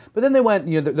system. But then they went,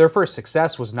 their first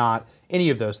success was not any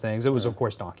of those things. It was, of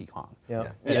course, Donkey Kong. Yeah. And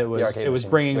Yeah, it the was arcade machine,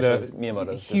 bringing which the was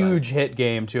Miyamoto's huge hit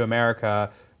game to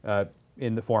America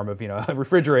in the form of a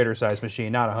refrigerator-sized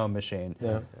machine, not a home machine.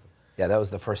 Yeah, that was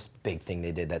the first big thing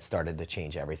they did that started to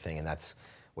change everything, and that's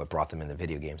what brought them into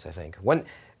video games, I think. One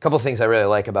couple of things I really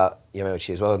like about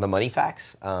Yamauchi as well are the money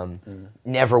facts.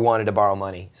 Never wanted to borrow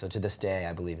money, so to this day,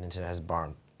 I believe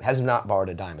Nintendo has not borrowed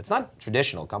a dime. It's not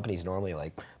traditional. Companies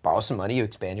normally borrow some money, you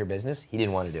expand your business. He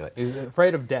didn't want to do it. He's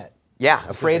afraid of debt. Yeah,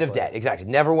 afraid of debt, exactly.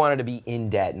 Never wanted to be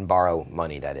in debt and borrow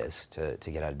money, that is, to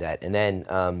get out of debt. And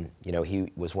then,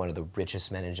 he was one of the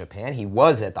richest men in Japan. He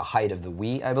was at the height of the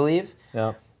Wii, I believe.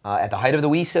 Yeah. At the height of the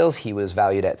Wii sales, he was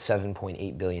valued at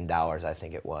 $7.8 billion, I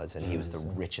think it was, and he was the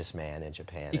richest man in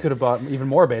Japan. He could have bought even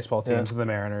more baseball teams than the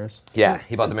Mariners. Yeah,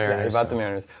 he bought the Mariners. Yeah, he bought the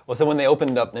Mariners. Well, so when they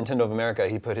opened up Nintendo of America,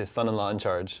 he put his son-in-law in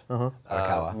charge.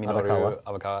 Arakawa. Minoru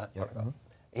Arakawa.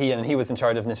 He was in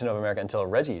charge of Nintendo of America until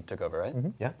Reggie took over, right?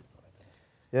 Yeah.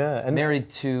 Yeah, and Married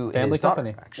to Family his daughter,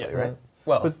 company. actually, right?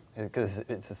 Well, because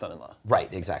it's his son-in-law.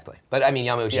 Right, exactly. But I mean,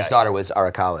 Yamauchi's Yeah, daughter was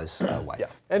Arakawa's wife. Yeah.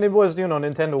 And it was,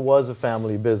 Nintendo was a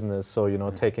family business, so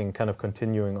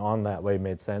continuing on that way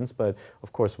made sense. But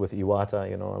of course, with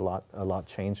Iwata, a lot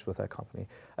changed with that company.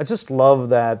 I just love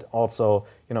that also.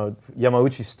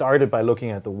 Yamauchi started by looking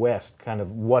at the West, kind of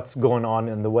what's going on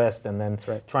in the West, and then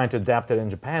trying to adapt it in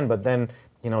Japan. But then,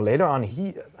 later on,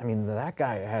 that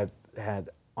guy had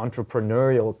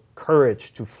entrepreneurial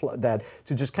courage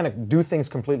to just kind of do things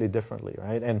completely differently,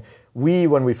 right? And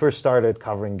when we first started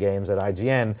covering games at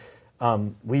IGN,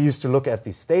 we used to look at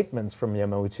these statements from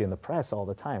Yamauchi in the press all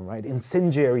the time, right?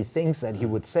 Incendiary things that he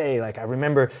would say. Like, I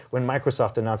remember when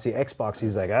Microsoft announced the Xbox,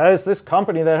 he's like, it's this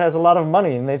company that has a lot of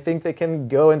money and they think they can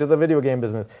go into the video game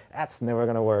business. That's never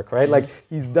going to work, right? Like,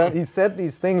 he said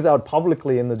these things out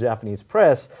publicly in the Japanese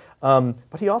press,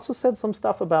 but he also said some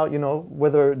stuff about,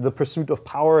 whether the pursuit of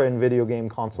power in video game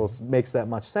consoles makes that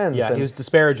much sense. Yeah, he was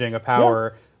disparaging a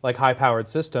power, like high-powered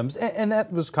systems, and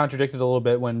that was contradicted a little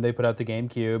bit when they put out the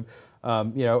GameCube.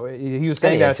 He was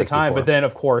saying that at the time, but then,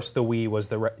 of course, the Wii was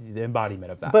the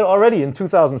embodiment of that. But already in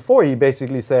 2004, he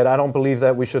basically said, I don't believe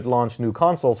that we should launch new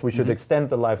consoles. We should extend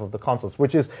the life of the consoles,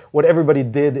 which is what everybody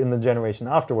did in the generation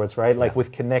afterwards, right? Like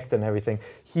with Kinect and everything.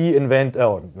 He invented,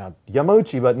 not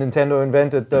Yamauchi, but Nintendo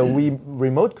invented the Wii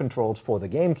remote controls for the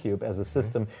GameCube as a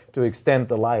system to extend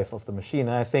the life of the machine.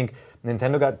 And I think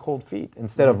Nintendo got cold feet.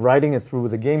 Instead of writing it through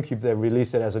with the GameCube, they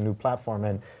released it as a new platform.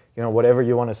 And whatever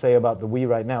you want to say about the Wii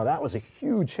right now, that was a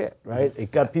huge hit, right?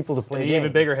 It got people to play games. An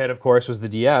even bigger hit, of course, was the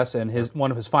DS and one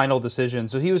of his final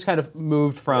decisions. So he was kind of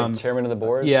moved from chairman of the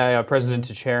board. Yeah, president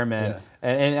to chairman. Yeah.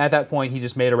 And at that point, he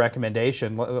just made a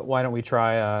recommendation. Why don't we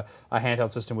try a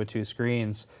handheld system with 2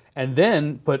 screens? And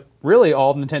then put really all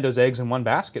of Nintendo's eggs in one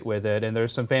basket with it. And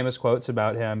there's some famous quotes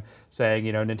about him saying,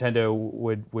 Nintendo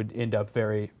would end up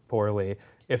very poorly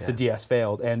if the DS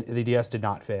failed, and the DS did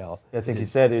not fail. I think he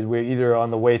said we're either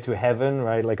on the way to heaven,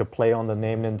 right, like a play on the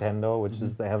name Nintendo, which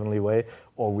is the heavenly way,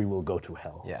 or we will go to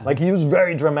hell. Yeah. Like, he was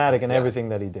very dramatic in everything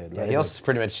that he did. Yeah, right? He also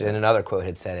pretty much, in another quote,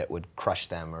 had said it would crush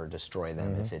them or destroy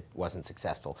them if it wasn't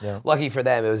successful. Yeah. Lucky for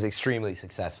them, it was extremely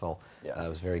successful. Yeah. It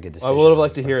was a very good decision. I would have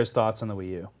liked to hear his thoughts on the Wii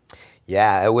U.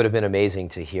 Yeah, it would have been amazing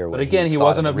to hear what But again, he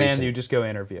wasn't a man recent... you just go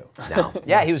interview. No.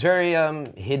 Yeah, he was very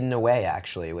hidden away,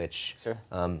 actually, which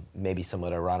maybe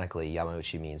somewhat ironically,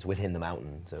 Yamauchi means within the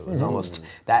mountain. So it was almost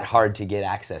that hard to get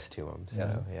access to him.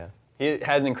 So, He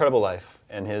had an incredible life,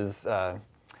 and his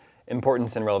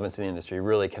importance and relevance to the industry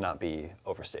really cannot be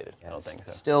overstated. I don't think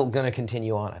so. Still going to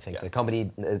continue on. I think the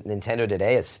company, Nintendo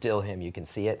today, is still him. You can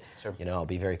see it. Sure. I'll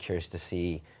be very curious to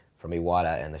see from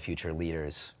Iwata and the future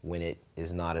leaders when it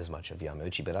is not as much of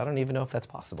Yamauchi, but I don't even know if that's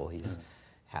possible. He's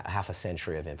half a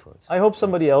century of influence. I hope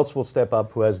somebody else will step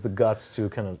up who has the guts to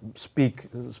kind of speak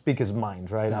his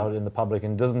mind, right, out in the public,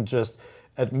 and doesn't just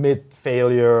admit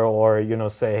failure or,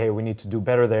 say, hey, we need to do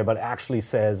better there, but actually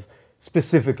says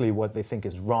specifically what they think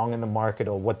is wrong in the market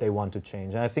or what they want to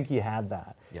change. And I think he had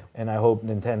that. Yeah. And I hope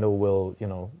Nintendo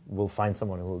will find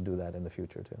someone who will do that in the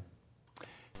future too.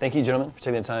 Thank you, gentlemen, for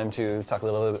taking the time to talk a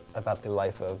little bit about the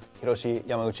life of Hiroshi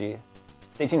Yamauchi.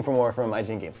 Stay tuned for more from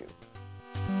IGN GameScoop.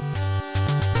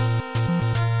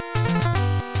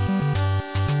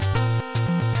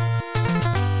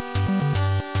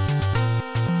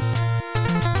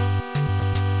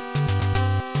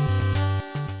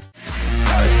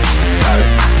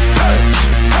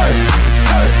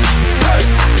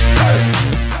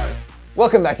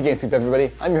 Welcome back to GameScoop,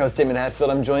 everybody. I'm your host, Damon Hatfield.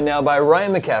 I'm joined now by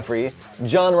Ryan McCaffrey,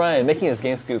 John Ryan, making his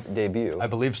GameScoop debut. I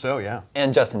believe so, yeah.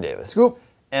 And Justin Davis. Scoop.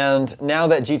 And now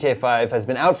that GTA 5 has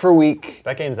been out for a week.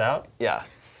 That game's out? Yeah.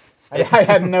 I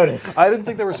hadn't noticed. I didn't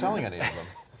think they were selling any of them.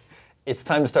 It's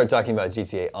time to start talking about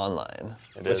GTA Online,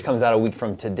 which comes out a week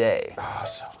from today. Oh,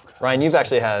 so good. Ryan, you've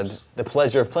actually had the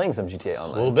pleasure of playing some GTA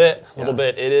Online. A little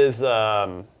bit. It is,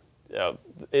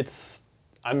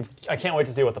 I can't wait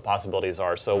to see what the possibilities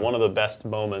are. So one of the best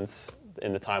moments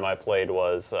in the time I played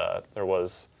was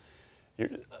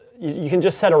you can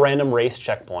just set a random race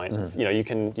checkpoint.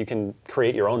 Mm-hmm. You can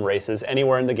create your own races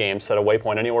anywhere in the game. Set a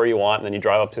waypoint anywhere you want, and then you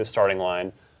drive up to a starting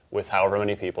line with however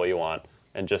many people you want,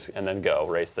 and then go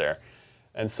race there.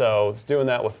 And so I was doing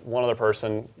that with one other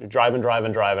person, driving,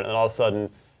 and all of a sudden,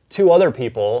 2 other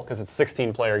people, because it's a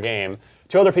 16-player game.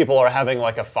 2 other people are having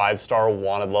like a 5-star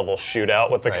wanted level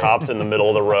shootout with the cops in the middle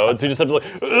of the road. So you just have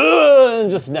to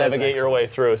and just navigate your way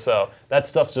through. So that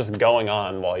stuff's just going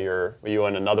on while you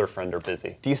and another friend are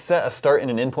busy. Do you set a start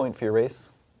and an end point for your race?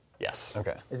 Yes.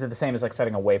 Okay. Is it the same as like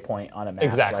setting a waypoint on a map?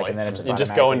 Exactly. Like, and then it you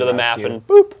just go into the map and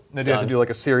boop. Now, do you have to do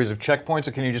like a series of checkpoints,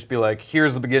 or can you just be like,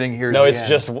 here's the beginning, here's the end? No, it's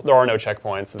just, there are no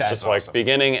checkpoints. It's That's just awesome. like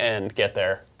beginning, end, get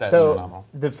there. That's so phenomenal.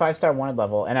 The 5-star wanted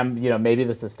level, and I'm, maybe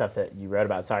this is stuff that you wrote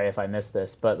about. Sorry if I missed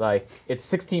this, but like it's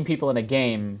 16 people in a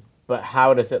game. But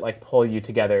how does it like pull you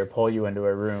together, pull you into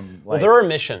a room? Well, there are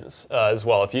missions as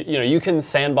well. If you can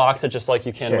sandbox it just like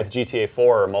you can with GTA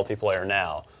 4 or multiplayer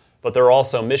now. but there are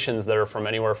also missions that are from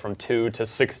anywhere from 2 to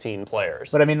 16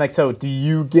 players. But I mean, like, so do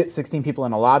you get 16 people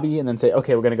in a lobby and then say,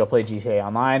 okay, we're going to go play GTA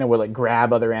Online, or will it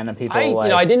grab other random people?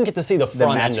 I didn't get to see the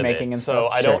front end of matchmaking it, and so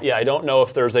stuff? I don't. Yeah, I don't know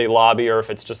if there's a lobby or if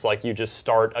it's just like you just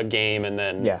start a game and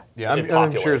then Yeah,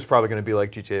 I'm sure it's probably going to be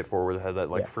like GTA 4 where they had that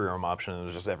like free roam option and it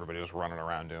was just everybody just running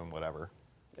around doing whatever.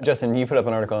 Justin, you put up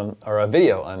an article or a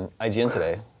video on IGN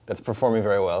today that's performing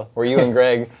very well, where you and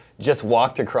Greg just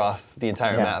walked across the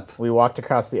entire map. We walked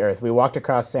across the Earth. We walked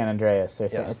across San Andreas.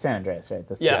 It's San Andreas, right?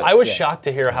 I was shocked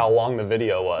to hear how long the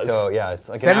video was. So yeah, it's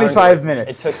like 75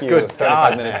 minutes. It took you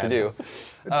 75 minutes to do.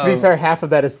 To be fair, half of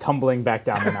that is tumbling back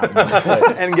down the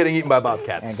mountain. And getting eaten by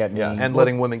bobcats. And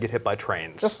letting women get hit by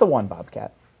trains. Just the one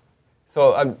bobcat.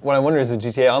 So what I wonder is with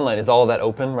GTA Online, is all of that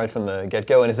open right from the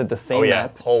get-go, and is it the same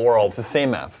map? Whole world. It's the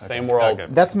same map. Same world.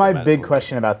 Okay. That's my big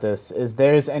question about this.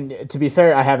 And to be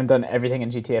fair, I haven't done everything in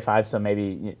GTA 5, so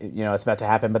maybe it's about to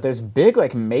happen. But there's big,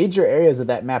 like, major areas of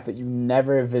that map that you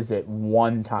never visit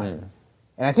one time,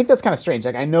 and I think that's kind of strange.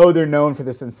 Like, I know they're known for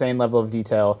this insane level of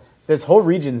detail. There's whole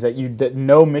regions that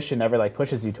no mission ever like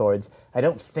pushes you towards. I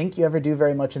don't think you ever do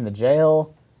very much in the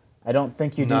jail. I don't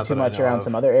think you do too much around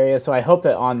some other areas. So I hope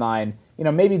that online,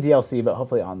 maybe DLC, but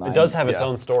hopefully online. It does have its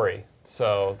own story.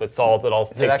 So that all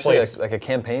is takes place. Like a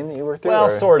campaign that you work through? Well,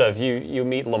 sort of. You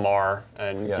meet Lamar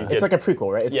and you get, it's like a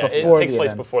prequel, right? It's yeah, before it takes the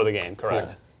place events. before the game, correct.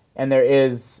 Yeah. And there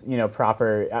is,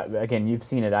 proper. Again, you've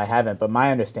seen it. I haven't, but my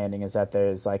understanding is that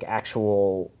there's like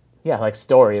actual. Yeah, like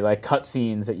story, like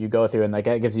cutscenes that you go through, and like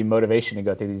that gives you motivation to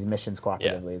go through these missions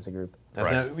cooperatively as a group.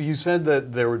 Now, you said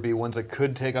that there would be ones that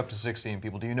could take up to 16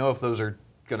 people. Do you know if those are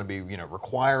going to be,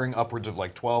 requiring upwards of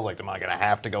like 12? Like, am I going to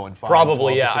have to go and find?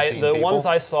 Probably, 12 yeah. to 15 The people? ones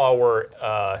I saw were,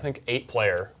 I think,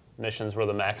 8-player missions were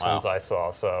the max ones I saw.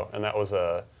 So, and that was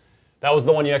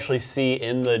the one you actually see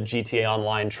in the GTA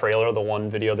Online trailer, the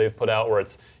one video they've put out where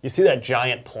you see that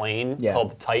giant plane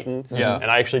called the Titan. Yeah. And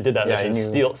I actually did that mission,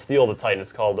 steal the Titan.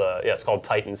 It's called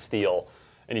Titan Steel.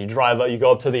 And you drive up, you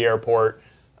go up to the airport,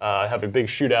 have a big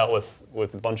shootout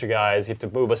with a bunch of guys. You have to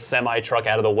move a semi-truck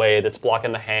out of the way that's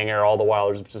blocking the hangar, all the while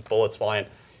there's just bullets flying.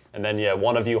 And then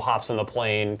one of you hops in the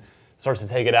plane, starts to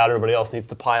take it out, everybody else needs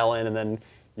to pile in, and then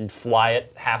you fly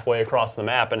it halfway across the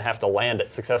map and have to land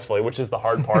it successfully, which is the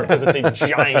hard part because it's a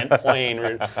giant plane.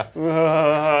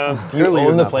 Do you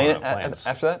own the plane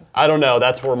after that? I don't know.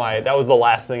 That was the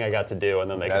last thing I got to do, and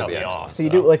then they cut me off. So you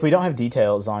do, like, we don't have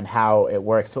details on how it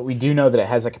works, but we do know that it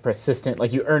has like a persistent,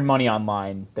 like you earn money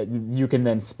online that you can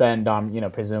then spend on,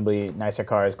 presumably nicer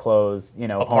cars, clothes,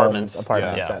 apartments, homes,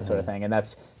 that sort of thing, and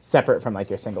that's separate from like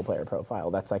your single player profile.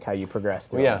 That's like how you progress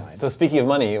through online. So speaking of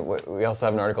money, we also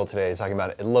have an article today talking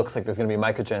about it looks like there's going to be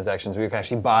microtransactions where you can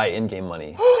actually buy in-game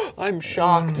money. I'm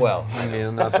shocked. Well, I mean,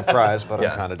 I'm not surprised, but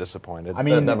I'm kind of disappointed. I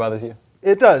mean, that bothers you?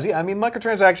 It does, yeah. I mean,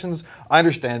 microtransactions, I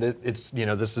understand it. It's,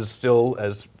 this is still,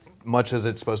 as much as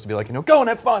it's supposed to be like, go and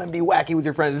have fun and be wacky with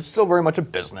your friends, it's still very much a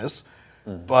business.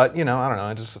 But, I don't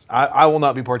know, I will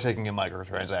not be partaking in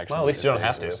microtransactions. Well, at least you don't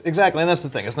have to. Exactly, and that's the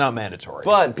thing, it's not mandatory.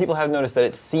 But people have noticed that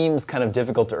it seems kind of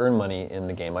difficult to earn money in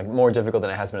the game, like more difficult than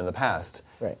it has been in the past.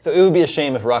 Right. So it would be a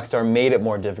shame if Rockstar made it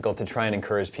more difficult to try and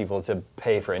encourage people to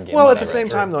pay for in-game Well, money. at the same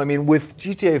time, though, I mean, with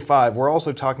GTA 5, we're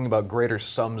also talking about greater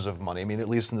sums of money, I mean, at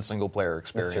least in the single-player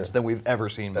experience, than we've ever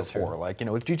seen before. Like,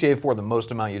 with GTA 4, the most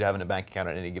amount you'd have in a bank account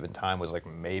at any given time was like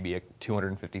maybe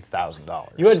 $250,000.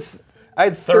 You had I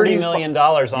had $30 million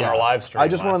on our live stream. I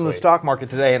just went on the stock market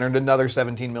today and earned another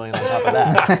 $17 million on top of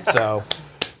that. So,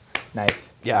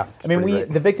 nice. Yeah. I mean,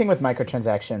 the big thing with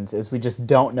microtransactions is we just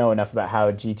don't know enough about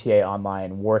how GTA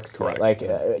Online works yet. Like,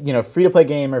 free-to-play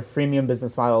game or freemium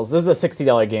business models. This is a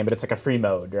 $60 game, but it's like a free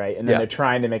mode, right? And then they're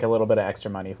trying to make a little bit of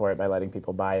extra money for it by letting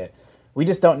people buy it. We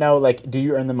just don't know, like, do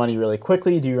you earn the money really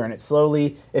quickly? Do you earn it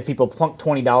slowly? If people plunk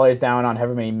 $20 down on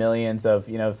however many millions of,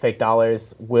 fake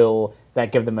dollars, will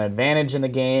that give them an advantage in the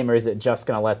game? Or is it just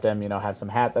going to let them, have some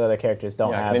hat that other characters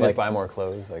don't have? Can they just buy more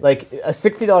clothes? Like a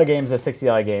 $60 game is a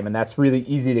 $60 game, and that's really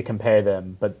easy to compare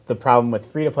them. But the problem with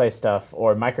free-to-play stuff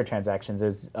or microtransactions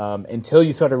is until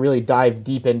you sort of really dive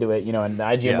deep into it, and the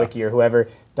IGN Wiki or whoever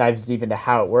dives deep into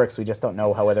how it works, we just don't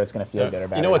know whether it's going to feel good or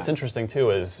bad. What's interesting,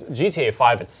 too, is GTA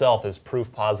 5 itself is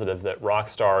proof positive that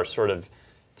Rockstar sort of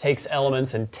takes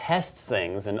elements and tests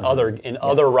things in other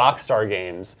Rockstar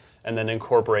games and then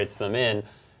incorporates them in.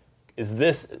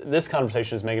 This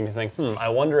conversation is making me think, I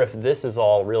wonder if this is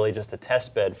all really just a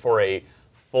test bed for a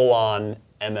full-on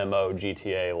MMO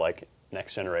GTA like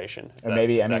next generation. Or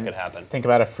maybe, that could happen. Think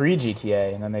about a free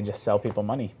GTA and then they just sell people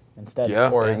money instead.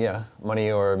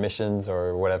 Money or missions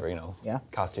or whatever,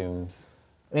 costumes.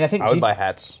 I mean, I think I would buy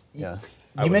hats. Yeah.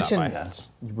 I You would not buy mentioned hats.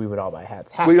 we would all buy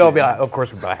hats. Hats We'd all man. of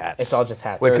course, we'd buy hats. It's all just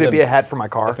hats. Wait, could it be a hat for my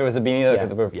car? If it was a beanie Yeah.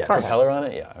 with a Yes. propeller on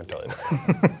it, yeah, I would totally buy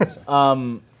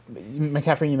it.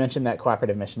 McCaffrey, you mentioned that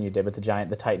cooperative mission you did with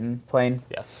the Titan plane.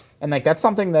 Yes. And like that's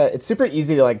something that it's super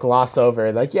easy to like gloss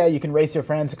over. Like, yeah, you can race your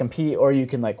friends to compete, or you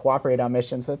can like cooperate on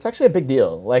missions, but it's actually a big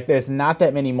deal. Like, there's not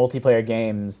that many multiplayer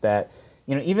games that,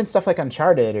 you know, even stuff like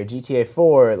Uncharted or GTA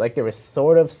 4, like there was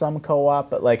sort of some co-op,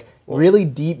 but like really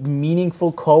deep,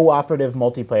 meaningful cooperative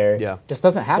multiplayer just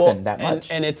doesn't happen that much.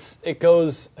 And it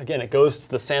goes to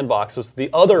the sandbox. So it's the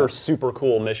other super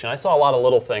cool mission. I saw a lot of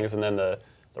little things, and then the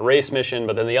race mission,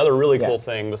 but then the other really cool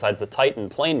thing besides the Titan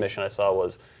plane mission I saw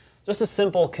was just a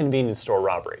simple convenience store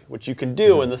robbery, which you can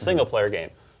do in the single player game.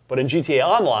 But in GTA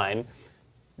Online,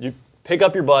 you pick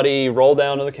up your buddy, roll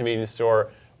down to the convenience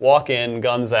store, walk in,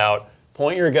 guns out,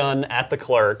 point your gun at the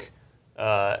clerk,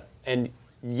 and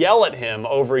yell at him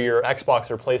over your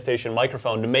Xbox or PlayStation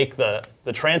microphone to make the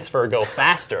transfer go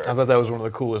faster. I thought that was one of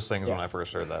the coolest things when I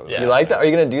first heard that. You like that? Are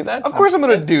you going to do that? Of course I'm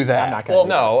going to do that. I'm not gonna Well, do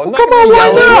no. I'm not come gonna on, be why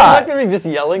yelling. not? I'm not going to be just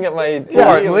yelling at my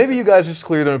TV. Yeah, maybe you guys just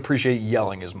clearly don't appreciate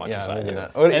yelling as much as I do.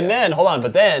 And then, hold on,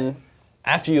 but then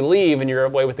after you leave and you're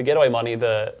away with the getaway money,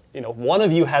 one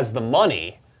of you has the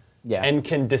money and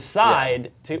can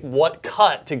decide to what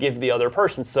cut to give the other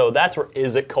person. So that's where,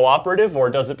 is it cooperative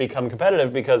or does it become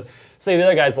competitive? Because say the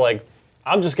other guy's like,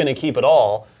 I'm just going to keep it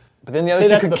all. But then the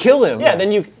other two could kill him. Yeah,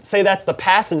 then you say that's the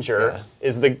passenger,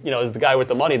 is the guy with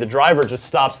the money. The driver just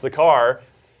stops the car,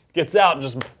 gets out, and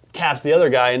just caps the other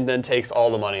guy, and then takes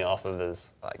all the money off of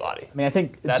his body. I mean, I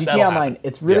think that'll GTA Online, happen.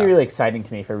 it's really, really exciting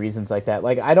to me for reasons like that.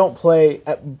 Like, I don't play,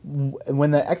 when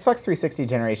the Xbox 360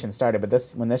 generation started, but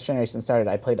when this generation started,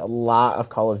 I played a lot of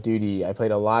Call of Duty. I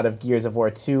played a lot of Gears of War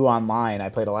 2 online. I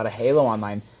played a lot of Halo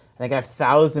online. I think I have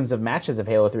thousands of matches of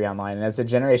Halo 3 online. And as the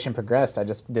generation progressed, I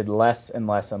just did less and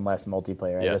less and less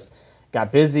multiplayer. I just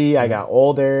got busy. I got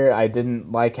older. I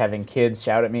didn't like having kids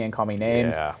shout at me and call me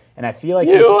names. Yeah. And I feel like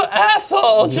You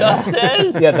asshole,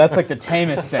 Justin! yeah, that's like the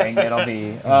tamest thing it'll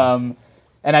be.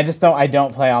 And I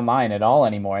don't play online at all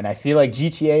anymore. And I feel like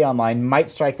GTA Online might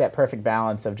strike that perfect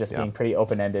balance of just being pretty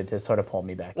open-ended to sort of pull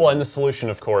me back. Well, and the solution,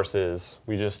 of course, is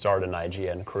we just start an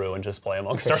IGN crew and just play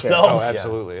amongst For sure. ourselves. Oh,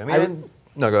 absolutely. I mean,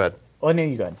 no, go ahead. Oh, no,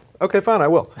 you go ahead. Okay, fine, I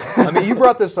will. I mean, you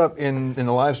brought this up in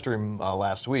the live stream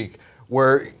last week,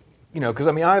 where, because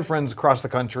I mean, I have friends across the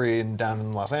country and down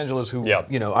in Los Angeles who,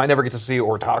 I never get to see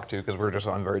or talk to because we're just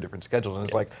on very different schedules. And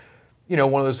it's like,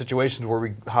 one of those situations where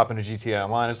we hop into GTA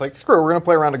Online, it's like, screw it, we're going to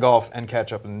play a round of golf and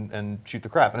catch up and shoot the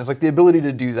crap. And it's like the ability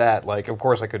to do that, like, of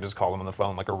course I could just call them on the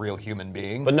phone like a real human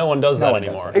being. But no one does that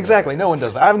anymore. Exactly, no one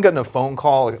does that. I haven't gotten a phone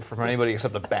call from anybody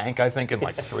except the bank, I think, in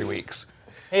like 3 weeks.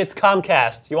 Hey, it's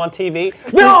Comcast. You want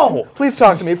TV? No! Please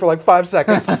talk to me for like 5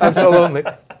 seconds. I'm so lonely.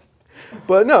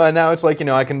 But no, and now it's like,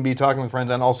 I can be talking with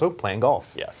friends and also playing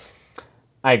golf. Yes.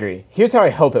 I agree. Here's how I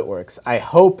hope it works. I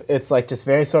hope it's like just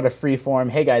very sort of free form.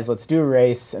 Hey guys, let's do a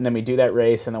race, and then we do that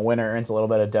race, and the winner earns a little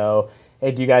bit of dough.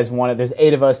 Hey, do you guys want to? There's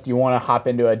 8 of us. Do you want to hop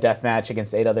into a death match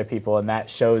against 8 other people? And that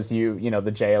shows you,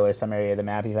 the jail or some area of the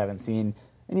map you haven't seen.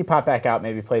 And you pop back out,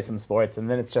 maybe play some sports, and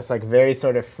then it's just like very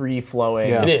sort of free flowing.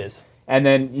 Yeah. It is. And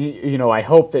then, I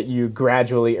hope that you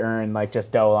gradually earn like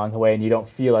just dough along the way, and you don't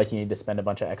feel like you need to spend a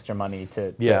bunch of extra money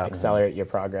to accelerate your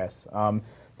progress.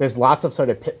 There's lots of sort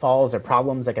of pitfalls or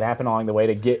problems that could happen along the way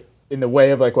to get in the way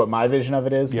of like what my vision of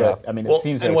it is. But I mean, it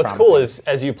seems very And what's promising. cool is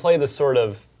as you play the sort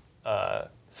of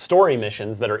story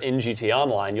missions that are in GTA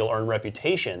Online, you'll earn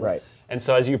reputation. Right. And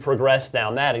so as you progress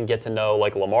down that and get to know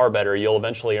like Lamar better, you'll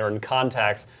eventually earn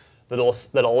contacts that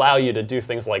allow you to do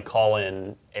things like call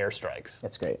in airstrikes.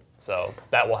 That's great. So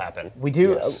that will happen. We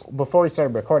do. Before we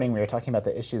started recording, we were talking about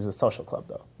the issues with Social Club,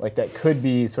 though. Like that could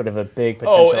be sort of a big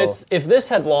potential. If this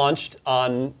had launched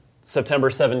on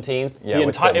September 17th,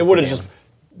 it would have just.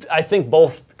 I think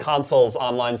both consoles'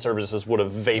 online services would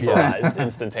have vaporized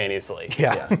instantaneously.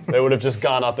 Yeah. They would have just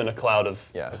gone up in a cloud of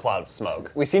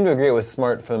smoke. We seem to agree it was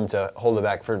smart for them to hold it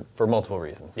back for multiple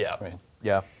reasons. Yeah. Right.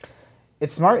 Yeah.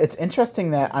 It's smart. It's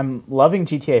interesting that I'm loving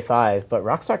GTA 5, but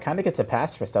Rockstar kind of gets a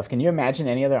pass for stuff. Can you imagine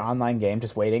any other online game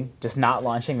just waiting, just not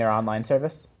launching their online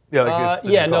service? Yeah, like if the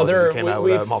new Call of Duty came out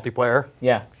with multiplayer.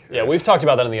 Yeah. Yeah, we've talked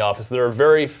about that in the office. There are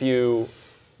very few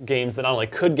games that not only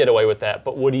could get away with that,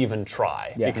 but would even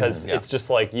try. Yeah. Because it's just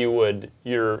like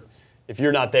if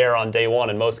you're not there on day one,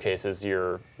 in most cases,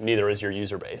 neither is your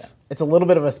user base. It's a little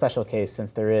bit of a special case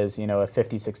since there is, a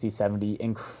 50, 60, 70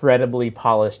 incredibly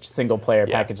polished single-player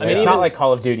package. I mean, it's even, not like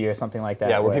Call of Duty or something like that.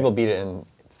 Yeah, where people beat it in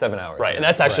 7 hours. Right, and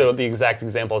that's actually the exact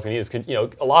example I was going to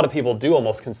use. A lot of people do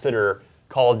almost consider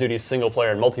Call of Duty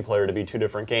single-player and multiplayer to be 2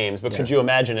 different games, but could you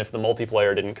imagine if the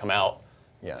multiplayer didn't come out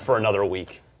for another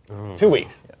week? 2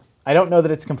 weeks. I don't know that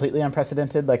it's completely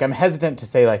unprecedented. Like, I'm hesitant to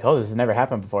say, like, oh, this has never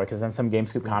happened before, because then some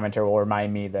GameScoop commenter will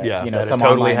remind me that, Yeah, you know, that some it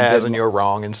totally online has, did- and you're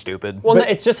wrong and stupid. Well, no,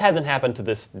 it just hasn't happened to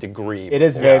this degree. It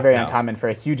is before. very, very Yeah. uncommon for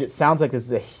a huge. It sounds like this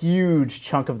is a huge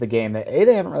chunk of the game that A,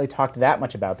 they haven't really talked that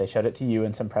much about. They showed it to you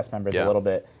and some press members a little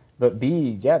bit, but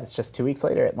B, yeah, it's just 2 weeks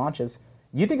later it launches.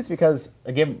 You think it's because,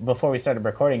 again, before we started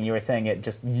recording, you were saying it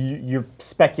just your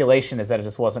speculation is that it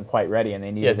just wasn't quite ready and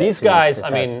they needed. Yeah, that these 2 weeks guys. to I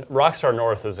test. mean, Rockstar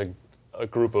North is a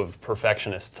group of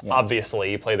perfectionists. Yeah.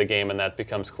 Obviously, you play the game and that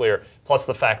becomes clear. Plus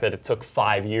the fact that it took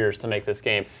 5 years to make this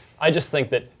game. I just think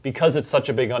that because it's such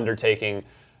a big undertaking,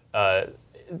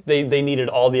 they needed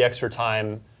all the extra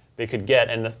time they could get.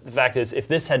 And the fact is, if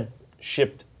this had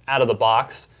shipped out of the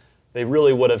box, they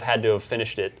really would have had to have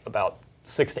finished it about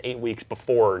 6 to 8 weeks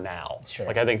before now. Sure.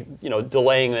 Like, I think,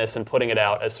 delaying this and putting it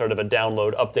out as sort of a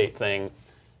download update thing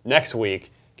next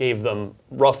week gave them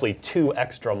roughly 2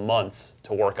 extra months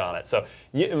to work on it. So,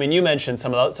 you mentioned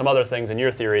some other things in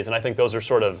your theories, and I think those are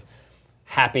sort of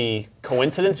happy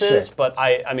coincidences. Sure. But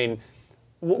I mean,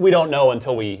 we don't know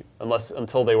until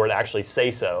they were to actually say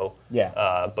so.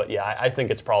 Yeah. But yeah, I think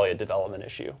it's probably a development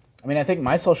issue. I mean, I think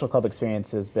my social club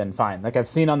experience has been fine. Like, I've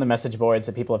seen on the message boards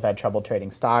that people have had trouble trading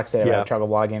stocks, they've had trouble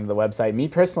logging into the website. Me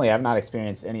personally, I've not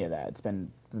experienced any of that. It's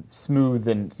been smooth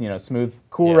and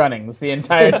cool runnings the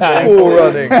entire time. Cool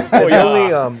runnings.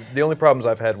 The only problems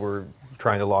I've had were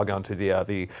trying to log on to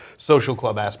the social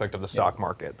club aspect of the stock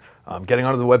market. Getting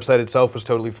onto the website itself was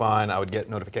totally fine. I would get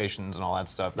notifications and all that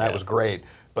stuff. That was great.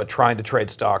 But trying to trade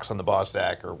stocks on the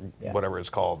Bossack or whatever it's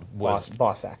called was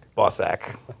Bossack.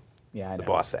 Bossack. Yeah, I the know.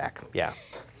 Bossack. Yeah.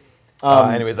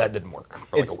 Anyways, that didn't work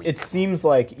for like a week. It seems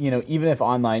like, even if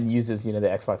online uses, the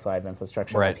Xbox Live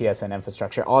infrastructure, and the PSN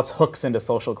infrastructure, all its hooks into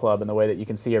Social Club and the way that you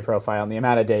can see your profile and the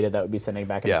amount of data that would be sending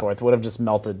back and forth would have just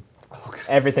melted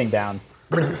everything down.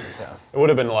 It would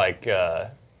have been like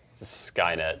just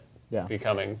Skynet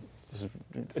becoming, just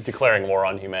declaring war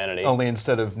on humanity. Only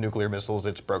instead of nuclear missiles,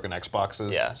 it's broken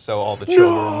Xboxes. Yeah. So all the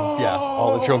children,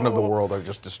 all the children of the world are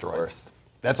just destroyed.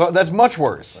 That's much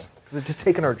worse. 'Cause they're just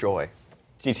taking our joy.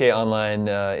 GTA Online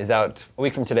is out a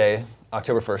week from today,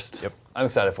 October 1st. Yep. I'm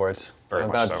excited for it. Very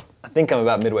much so. I think I'm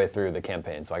about midway through the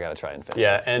campaign, so I got to try and finish it.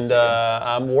 Yeah, and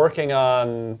I'm working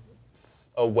on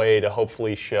a way to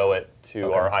hopefully show it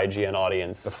to our IGN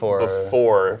audience before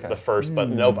the first, but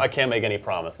nope, I can't make any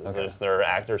promises.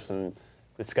 There's some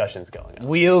discussions going on.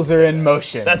 Wheels are in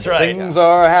motion. That's right. Things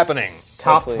are happening.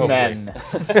 Top men.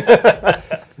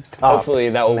 Hopefully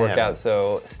that will work out,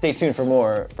 so stay tuned for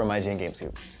more from IGN Game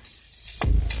Scoop.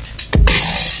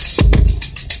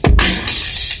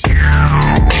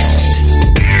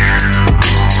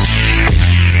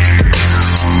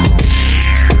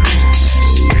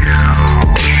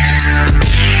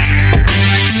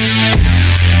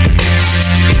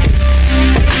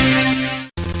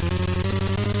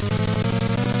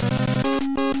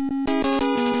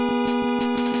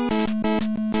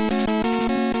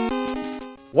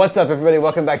 What's up, everybody?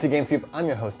 Welcome back to Game Scoop. I'm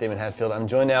your host, Damon Hatfield. I'm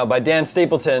joined now by Dan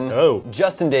Stapleton,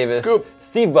 Justin Davis,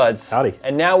 Steve Butts, howdy,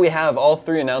 and now we have all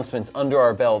 3 announcements under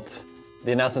our belt.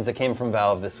 The announcements that came from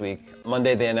Valve this week.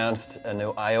 Monday, they announced a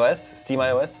new iOS, Steam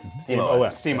OS.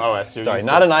 Sorry,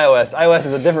 not an iOS. iOS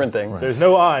is a different thing. There's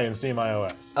no I in Steam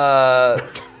iOS.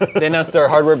 They announced their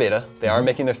hardware beta. They are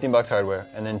making their Steambox hardware.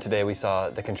 And then today we saw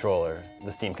the controller,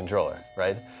 the Steam controller,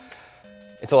 right?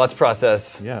 It's a lot to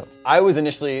process. Yeah. I was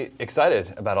initially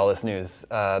excited about all this news.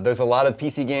 There's a lot of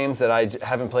PC games that I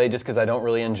haven't played just because I don't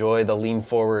really enjoy the lean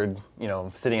forward,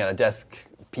 sitting at a desk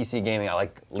PC gaming. I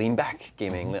like lean back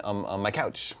gaming on my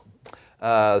couch.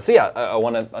 I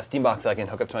want a Steambox that I can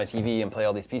hook up to my TV and play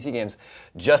all these PC games.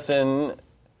 Justin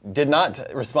did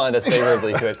not respond as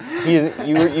favorably to it.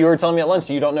 You were telling me at lunch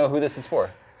you don't know who this is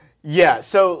for. Yeah,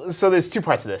 so there's 2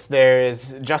 parts of this. There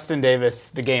is Justin Davis,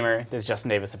 the gamer. There's Justin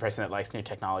Davis, the person that likes new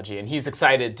technology, and he's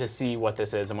excited to see what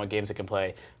this is and what games it can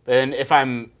play. But then if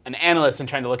I'm an analyst and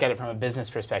trying to look at it from a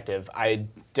business perspective, I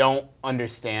don't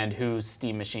understand who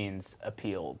Steam machines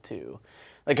appeal to.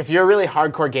 Like, if you're a really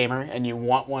hardcore gamer and you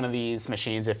want one of these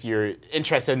machines, if you're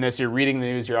interested in this, you're reading the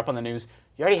news, you're up on the news,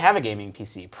 you already have a gaming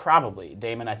PC, probably.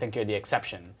 Damon, I think you're the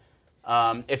exception.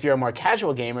 If you're a more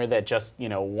casual gamer that just,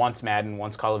 wants Madden,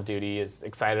 wants Call of Duty, is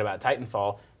excited about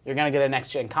Titanfall, you're going to get a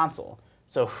next-gen console.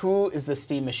 So who is the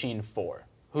Steam machine for?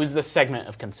 Who's the segment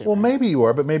of consumer? Well, maybe you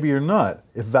are, but maybe you're not.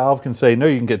 If Valve can say, no,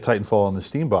 you can get Titanfall on the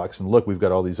Steam box, and look, we've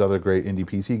got all these other great indie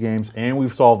PC games, and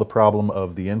we've solved the problem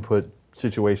of the input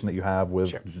situation that you have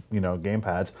with,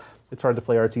 gamepads. It's hard to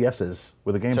play RTSs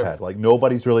with a gamepad. Like,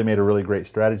 nobody's really made a really great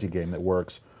strategy game that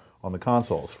works on the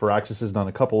consoles. Firaxis has done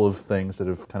a couple of things that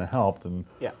have kind of helped, and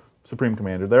Supreme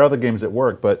Commander. There are other games that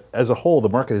work, but as a whole, the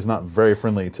market is not very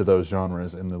friendly to those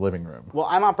genres in the living room. Well,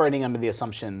 I'm operating under the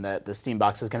assumption that the Steam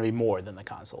box is going to be more than the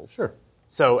consoles. Sure.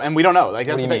 So, and we don't know. Like,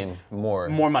 What that's do the you thing. mean, more?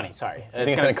 More money, sorry. You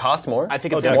think it's going to cost more? I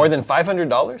think it's more than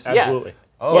 $500? Yeah. Absolutely.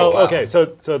 Oh, well, wow. okay, so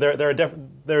there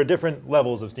are different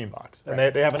levels of Steambox, and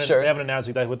they haven't announced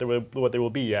exactly what they will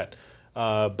be yet,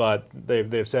 but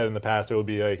they've said in the past there will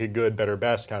be like a good, better,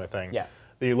 best kind of thing. Yeah.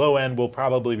 The low end will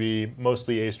probably be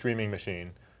mostly a streaming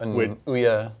machine. Well,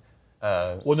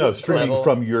 no, streaming level.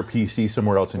 from your PC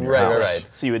somewhere else in your Right, house. right.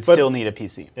 So you would still need a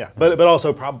PC. Yeah, but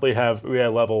also probably have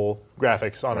UIA level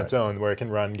graphics on its own where it can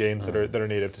run games that are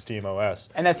native to Steam OS.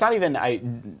 And that's not even, I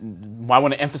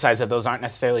want to emphasize that those aren't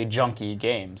necessarily junky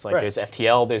games. Like there's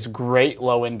FTL, there's great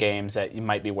low-end games that you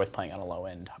might be worth playing on a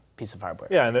low-end piece of hardware.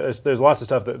 Yeah, and there's lots of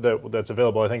stuff that's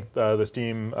available. I think the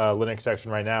Steam Linux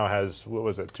section right now has, what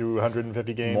was it,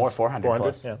 250 games? More, 400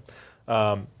 plus. Yeah.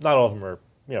 Not all of them are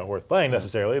worth playing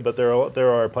necessarily, but there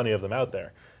are plenty of them out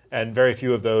there. And very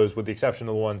few of those, with the exception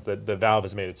of the ones that Valve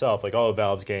has made itself, like all of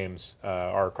Valve's games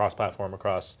are cross-platform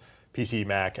across PC,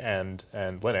 Mac, and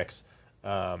Linux,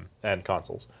 and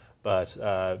consoles. But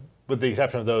with the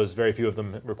exception of those, very few of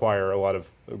them require a lot of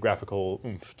graphical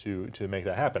oomph to make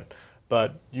that happen.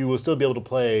 But you will still be able to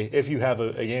play, if you have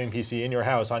a gaming PC in your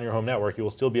house on your home network, you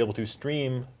will still be able to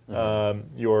stream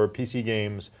your PC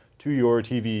games to your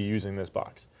TV using this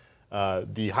box.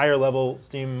 The higher level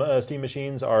Steam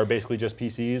machines are basically just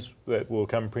PCs that will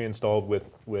come pre-installed with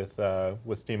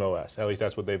Steam OS. At least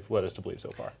that's what they've led us to believe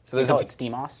so far. So there's it's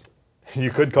SteamOS?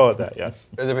 You could call it that, yes.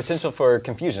 There's a potential for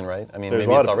confusion, right? I mean, There's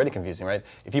maybe it's already confusing, right?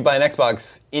 If you buy an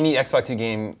Xbox, any Xbox you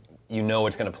game, you know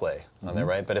it's going to play on there,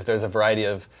 right? But if there's a variety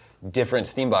of different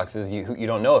Steam boxes, you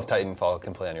don't know if Titanfall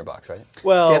can play on your box, right?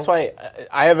 Well, see, that's why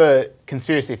I have a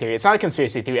conspiracy theory. It's not a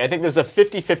conspiracy theory. I think there's a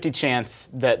 50-50 chance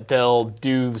that they'll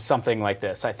do something like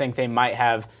this. I think they might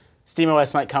have,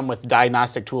 SteamOS might come with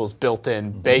diagnostic tools built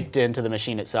in, baked into the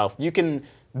machine itself. You can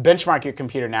benchmark your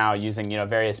computer now using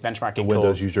various benchmarking tools.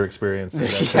 Windows user experience.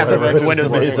 Yeah, the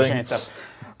Windows user experience stuff.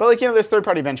 But there's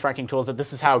third-party benchmarking tools that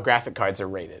this is how graphic cards are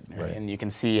rated, right? And you can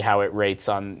see how it rates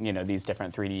on these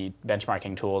different 3D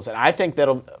benchmarking tools. And I think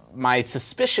my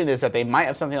suspicion is that they might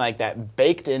have something like that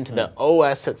baked into the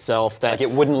OS itself. That like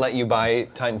it wouldn't let you buy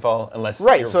Titanfall unless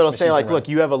right. So it'll say look,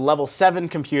 you have a level 7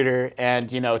 computer, and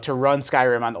to run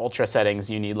Skyrim on ultra settings,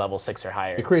 you need level 6 or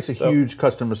higher. It creates a huge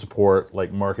customer support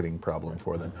marketing problem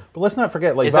for them. But let's not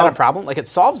forget, is that a problem? It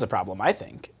solves the problem, I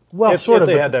think. Well, if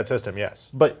they had that system, yes.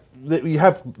 But you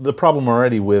have the problem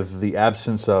already with the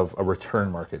absence of a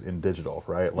return market in digital,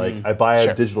 right? Like, I buy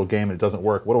a digital game and it doesn't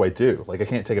work. What do I do? Like, I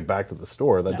can't take it back to the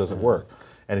store. That doesn't work.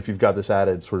 And if you've got this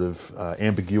added sort of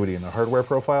ambiguity in the hardware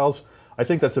profiles, I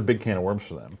think that's a big can of worms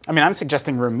for them. I mean, I'm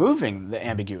suggesting removing the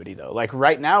ambiguity, though. Like,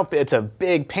 right now, it's a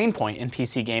big pain point in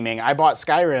PC gaming. I bought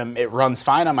Skyrim. It runs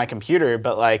fine on my computer,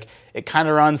 but, it kind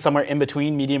of runs somewhere in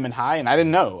between medium and high, and I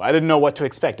didn't know. I didn't know what to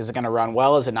expect. Is it going to run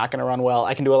well? Is it not going to run well?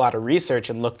 I can do a lot of research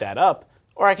and look that up,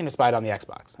 or I can just buy it on the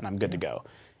Xbox, and I'm good to go.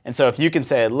 And so if you can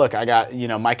say, look, I got,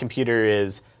 my computer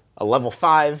is a level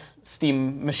 5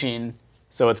 Steam machine,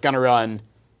 so it's going to run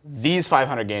these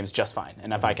 500 games just fine.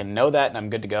 And if I can know that and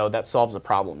I'm good to go, that solves a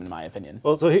problem, in my opinion.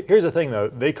 Well, so here's the thing, though.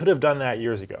 They could have done that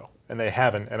years ago, and they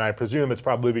haven't. And I presume it's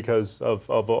probably because of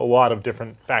a lot of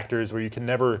different factors where you can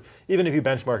never, even if you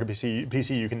benchmark a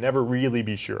PC, you can never really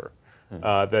be sure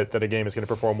that a game is going to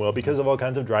perform well because of all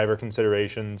kinds of driver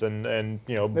considerations and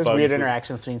there's bugs. Weird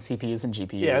interactions between CPUs and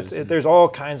GPUs. Yeah, there's all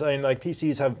kinds.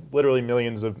 PCs have literally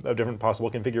millions of different possible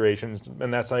configurations,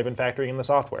 and that's not even factoring in the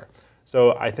software.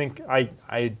 So I think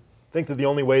that the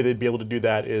only way they'd be able to do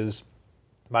that is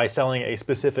by selling a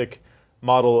specific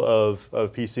model of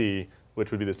PC,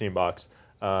 which would be the Steam box.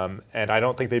 And I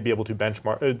don't think they'd be able to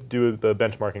do the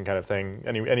benchmarking kind of thing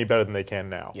any better than they can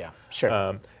now. Yeah,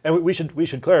 sure. And we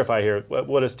should clarify here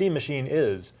what a Steam machine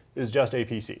is just a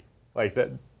PC. Like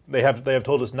that, they have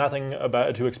told us nothing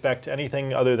about to expect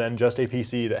anything other than just a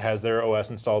PC that has their OS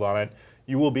installed on it.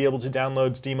 You will be able to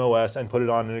download Steam OS and put it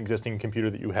on an existing computer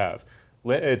that you have.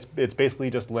 It's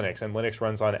basically just Linux, and Linux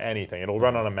runs on anything. It'll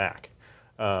run on a Mac.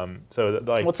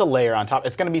 What's a layer on top?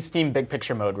 It's going to be Steam Big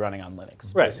Picture Mode running on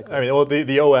Linux, right? Basically. I mean,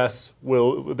 the OS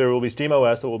there will be Steam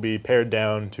OS that will be pared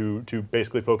down to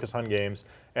basically focus on games,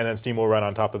 and then Steam will run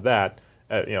on top of that,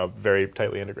 very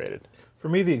tightly integrated. For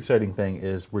me, the exciting thing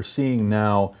is we're seeing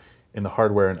now in the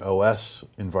hardware and OS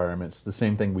environments the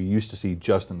same thing we used to see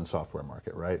just in the software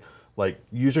market, right? Like,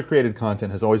 user-created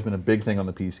content has always been a big thing on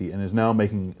the PC and is now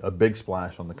making a big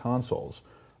splash on the consoles.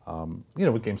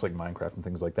 With games like Minecraft and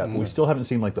things like that. But we still haven't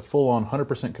seen the full-on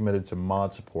 100% committed to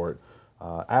mod support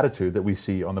attitude that we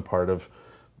see on the part of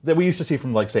that we used to see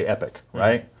from, like, say, Epic,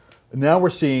 right? Now we're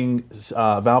seeing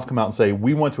Valve come out and say,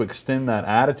 we want to extend that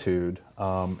attitude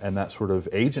and that sort of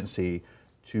agency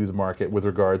to the market with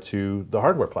regard to the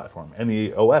hardware platform and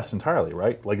the OS entirely,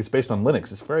 right? Like, it's based on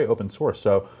Linux. It's very open source.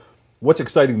 So what's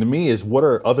exciting to me is what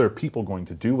are other people going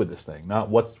to do with this thing, not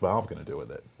what's Valve going to do with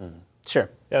it. Sure.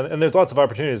 Yeah, and there's lots of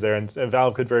opportunities there, and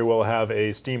Valve could very well have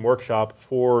a Steam workshop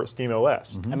for Steam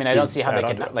OS. I mean, I don't see how they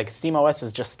could, like, Steam OS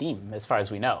is just Steam, as far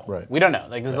as we know. Right. We don't know.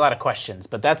 Like, there's a lot of questions,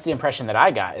 but that's the impression that I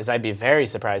got, is I'd be very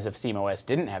surprised if Steam OS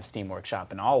didn't have Steam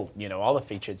Workshop and all the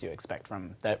features you expect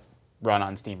from that run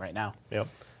on Steam right now. Yep.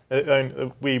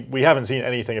 And we haven't seen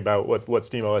anything about what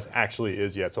Steam OS actually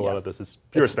is yet, so a lot of this is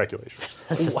pure speculation.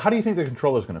 How do you think the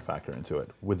controller is going to factor into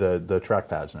it with the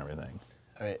trackpads and everything?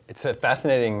 It's a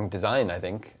fascinating design, I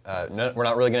think. We're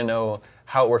not really going to know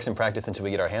how it works in practice until we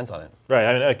get our hands on it. Right.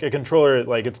 I mean, a controller,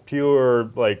 like, it's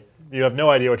pure, like, you have no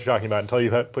idea what you're talking about until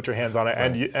you put your hands on it,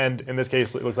 right. and in this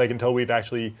case, it looks like until we've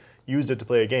actually used it to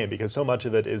play a game, because so much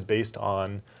of it is based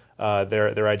on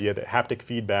their idea that haptic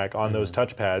feedback on those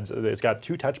touchpads. It's got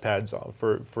 2 touchpads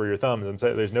for your thumbs, and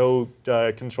so there's no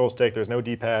control stick, there's no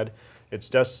D-pad, it's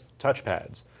just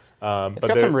touchpages. It's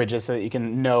got some ridges so that you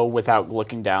can know without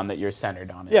looking down that you're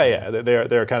centered on it. Yeah.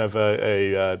 They're kind of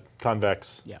a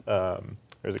convex. Yeah.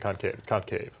 There's a concave. It's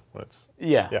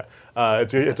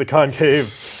a concave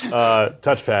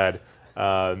touchpad,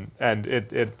 and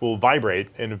it will vibrate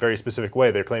in a very specific way.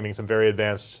 They're claiming some very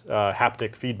advanced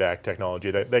haptic feedback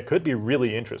technology that could be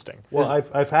really interesting. Well,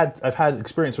 I've had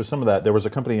experience with some of that. There was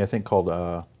a company, I think, called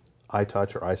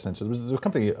iTouch or iSense. There was a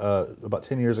company about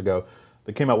 10 years ago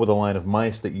that came out with a line of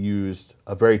mice that used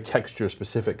a very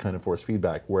texture-specific kind of force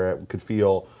feedback, where it could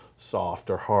feel soft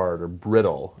or hard or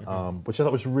brittle, which I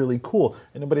thought was really cool.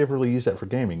 And nobody ever really used that for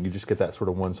gaming. You just get that sort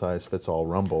of one-size-fits-all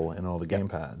rumble in all the game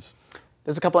pads.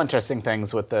 There's a couple interesting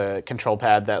things with the control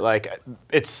pad that, like,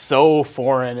 it's so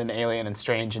foreign and alien and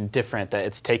strange and different that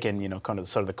it's taken, kind of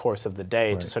sort of the course of the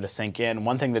day to sort of sink in.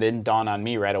 One thing that didn't dawn on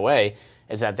me right away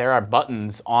is that there are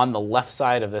buttons on the left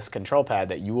side of this control pad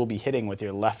that you will be hitting with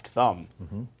your left thumb.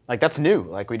 Like, that's new.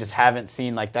 Like, we just haven't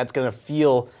seen, like, that's going to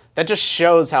feel, that just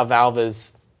shows how Valve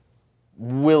is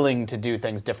willing to do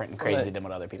things different and crazy than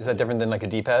what other people do. Is that different than, like, a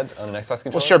D-pad on an Xbox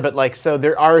controller? Well, sure, but, like, so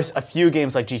there are a few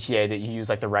games like GTA that you use,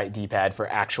 like, the right D-pad for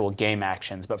actual game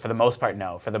actions, but for the most part,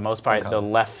 no. For the most part,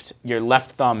 your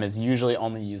left thumb is usually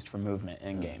only used for movement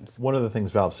in games. One of the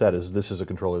things Valve said is this is a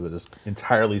controller that is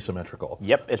entirely symmetrical.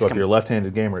 Yep. So if you're a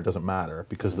left-handed gamer, it doesn't matter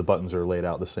because the buttons are laid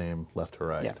out the same left to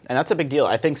right. Yeah, and that's a big deal.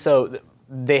 I think so.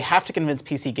 They have to convince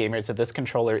PC gamers that this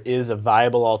controller is a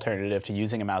viable alternative to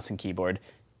using a mouse and keyboard.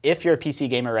 If you're a PC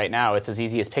gamer right now, it's as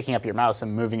easy as picking up your mouse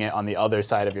and moving it on the other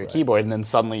side of your keyboard, and then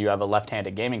suddenly you have a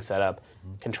left-handed gaming setup.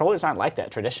 Controllers aren't like that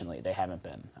traditionally. They haven't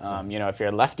been. If you're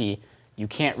a lefty, you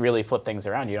can't really flip things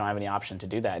around. You don't have any option to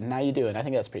do that, and now you do, and I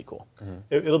think that's pretty cool.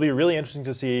 It'll be really interesting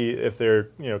to see if their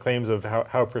claims of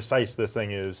how precise this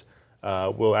thing is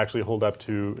will actually hold up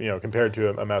to, compared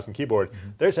to a mouse and keyboard.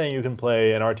 They're saying you can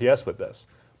play an RTS with this,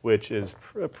 which is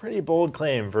a pretty bold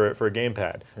claim for a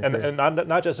gamepad, and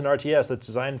not just an RTS that's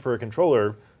designed for a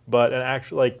controller, but an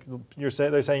actual, like they're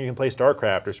saying you can play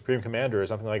StarCraft or Supreme Commander or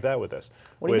something like that with this.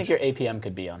 What do you think your APM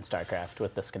could be on StarCraft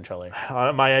with this controller?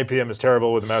 My APM is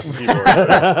terrible with the mouse and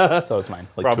keyboard. So is mine.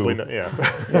 Like probably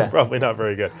not, probably not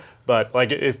very good. But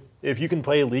like if you can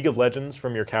play League of Legends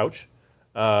from your couch,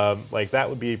 like that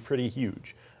would be pretty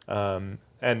huge. And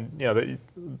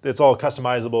it's all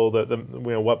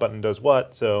customizable. What button does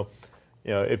what. So,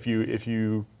 if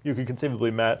you could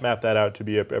conceivably map that out to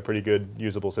be a pretty good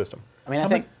usable system. I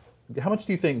mean, how much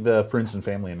do you think the Friends and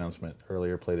Family announcement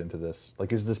earlier played into this?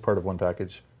 Like, is this part of one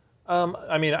package?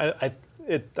 I mean, I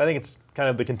think it's kind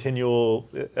of the continual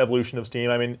evolution of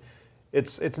Steam. I mean,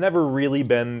 it's never really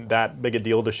been that big a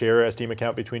deal to share a Steam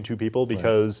account between two people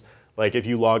because. Right. Like if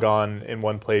you log on in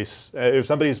one place,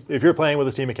 if you're playing with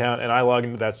a Steam account and I log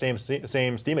into that same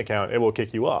Steam account, it will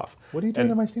kick you off. What are you doing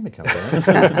on my Steam account,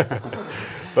 Brian?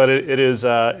 But it is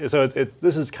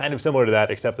this is kind of similar to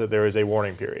that, except that there is a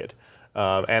warning period,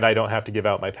 and I don't have to give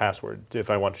out my password if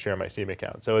I want to share my Steam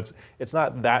account. So it's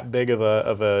not that big of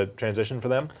a transition for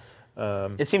them.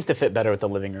 It seems to fit better with the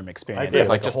living room experience.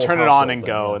 Like just turn it on and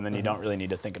go, and then you don't really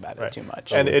need to think about it too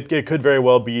much. And it could very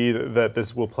well be that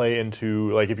this will play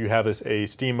into, like if you have a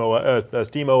Steam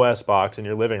OS box in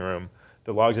your living room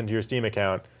that logs into your Steam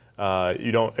account,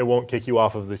 it won't kick you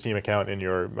off of the Steam account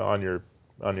on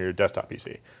your desktop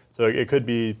PC. So it could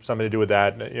be something to do with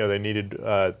that. They needed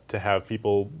to have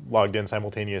people logged in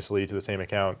simultaneously to the same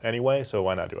account anyway, so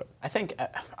why not do it? I think,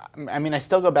 I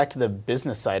still go back to the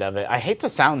business side of it. I hate to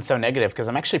sound so negative because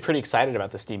I'm actually pretty excited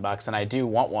about the Steam Box and I do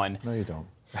want one. No, you don't.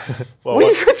 Well, What are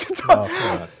you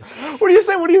What are you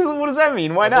saying? What does that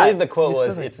mean? Why I not? believe the quote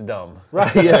was, "It's dumb."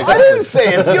 Right? Yeah. I didn't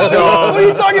say it's dumb. What are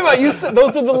you talking about? You said,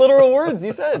 those are the literal words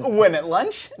you said. When at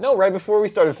lunch? No, right before we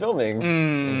started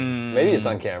filming. Maybe it's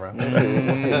on camera. We'll see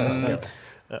if it's on camera.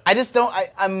 I just don't.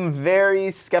 I'm very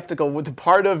skeptical. The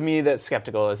part of me that's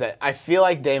skeptical is that I feel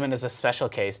like Damon is a special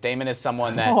case. Damon is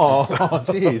someone that. Oh,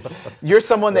 jeez. You're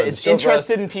someone that is Show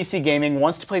interested in PC gaming,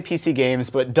 wants to play PC games,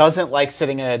 but doesn't like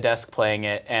sitting at a desk playing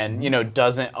it, and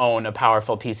doesn't own a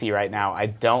powerful PC right now. I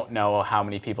don't know how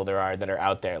many people there are that are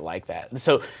out there like that.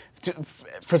 So,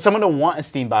 for someone to want a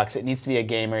Steam box, it needs to be a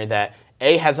gamer that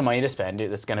has the money to spend.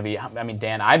 That's going to be. I mean,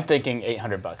 Dan, I'm thinking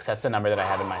 $800. That's the number that I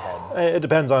have in my head. It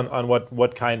depends on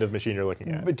what kind of machine you're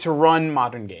looking at. But to run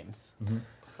modern games.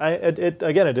 It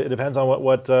depends on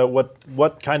what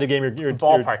kind of game you're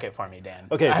ballpark it for me, Dan.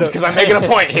 Okay, so because I'm making a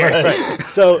point here. Right.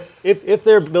 So if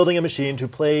they're building a machine to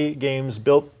play games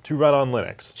built to run on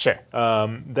Linux, sure,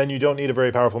 then you don't need a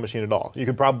very powerful machine at all. You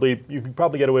could probably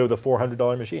get away with a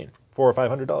 $400 machine, $400 or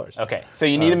 $500. Okay, so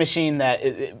you need a machine that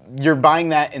you're buying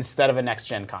that instead of a next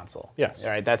gen console. Yes. All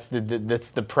right, that's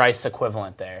the price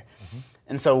equivalent there.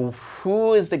 And so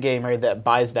who is the gamer that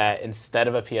buys that instead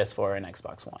of a PS4 or an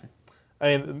Xbox One?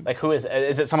 I mean, like who is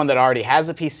it someone that already has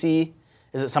a PC?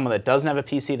 Is it someone that doesn't have a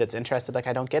PC that's interested? Like,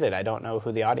 I don't get it. I don't know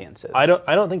who the audience is. I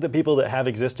don't think that people that have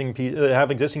existing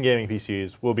gaming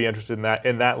PCs will be interested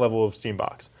in that level of Steam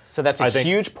box. So that's a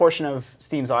huge portion of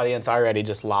Steam's audience already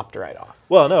just lopped right off.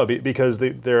 Well, no, because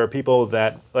there are people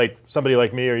that, like somebody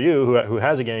like me or you who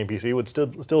has a gaming PC would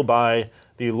still buy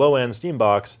the low end Steam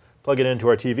box, plug it into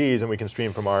our TVs, and we can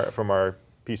stream from our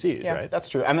PCs, yeah, right? That's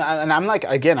true. And I'm like,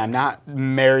 again, I'm not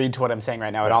married to what I'm saying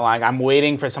right now at all. Like, I'm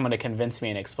waiting for someone to convince me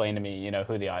and explain to me,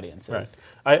 who the audience is.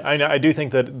 Right. I do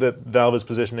think that Valve is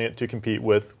positioning it to compete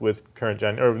with current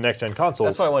gen or next gen consoles.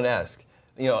 That's what I wanted to ask.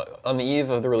 On the eve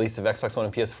of the release of Xbox One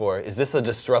and PS4, is this a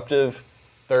disruptive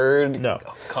third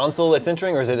console that's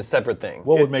entering, or is it a separate thing?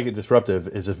 What would make it disruptive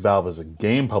is if Valve as a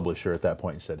game publisher at that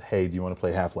point said, "Hey, do you want to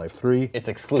play Half-Life 3? It's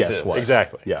exclusive." Guess what?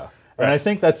 Exactly. Yeah. And I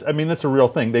think that's a real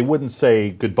thing. They wouldn't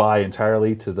say goodbye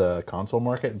entirely to the console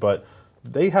market, but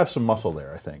they have some muscle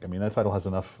there, I think. I mean, that title has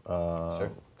enough,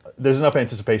 there's enough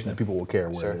anticipation that people will care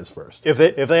where it is first. If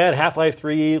they had Half-Life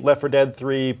 3, Left 4 Dead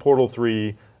 3, Portal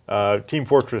 3, Team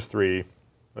Fortress 3,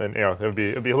 then it'd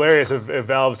be hilarious if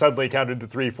Valve suddenly counted to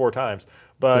 3-4 times.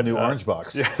 But the new orange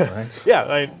box, right? Yeah,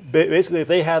 I mean, basically if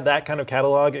they had that kind of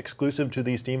catalog exclusive to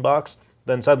the Steam box,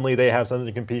 then suddenly they have something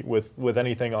to compete with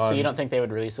anything on. So you don't think they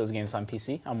would release those games on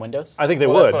PC, on Windows? I think they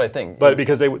would. That's what I think. But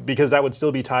because that would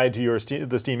still be tied to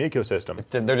the Steam ecosystem.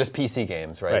 They're just PC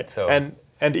games, right? So and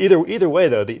either way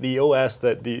though, the OS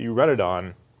that you run it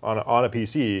on a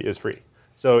PC is free.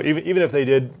 So even if they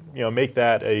did make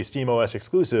that a Steam OS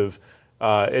exclusive,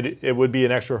 it would be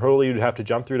an extra hurdle you'd have to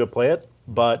jump through to play it,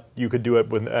 but you could do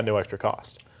it at no extra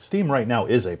cost. Steam right now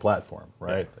is a platform,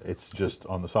 right? Yeah. It's just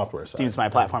on the software side. Steam's my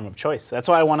platform of choice. That's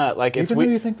why I want to Even though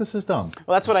you think this is dumb.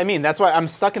 Well, that's what I mean. That's why I'm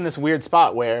stuck in this weird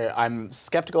spot where I'm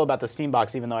skeptical about the Steam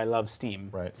box, even though I love Steam.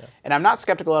 Right. Yeah. And I'm not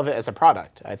skeptical of it as a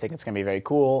product. I think it's going to be very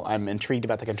cool. I'm intrigued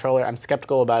about the controller. I'm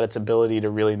skeptical about its ability to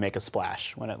really make a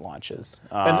splash when it launches.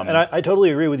 And I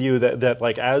totally agree with you that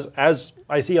like as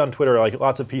I see on Twitter, like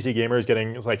lots of PC gamers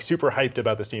getting like super hyped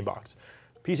about the Steam box.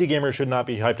 PC gamers should not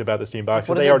be hyped about the Steam box.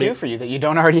 What does it do for you that you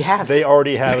don't already have? They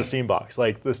already have a Steam box.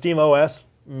 Like the Steam OS,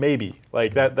 maybe.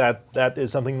 Like that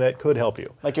is something that could help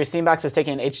you. Like your Steam box is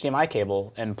taking an HDMI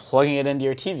cable and plugging it into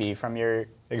your TV from your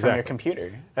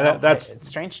computer. And it's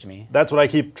strange to me. That's what I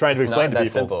keep trying to explain to people.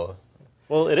 It's not that simple.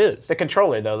 Well, it is. The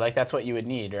controller though, like that's what you would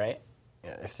need, right?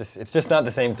 Yeah, it's just not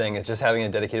the same thing. It's just having a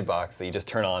dedicated box that you just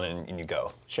turn on and you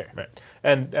go. Sure. Right.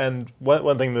 And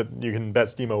one thing that you can bet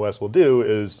SteamOS will do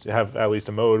is have at least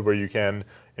a mode where you can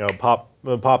pop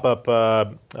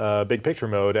up big picture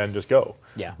mode and just go.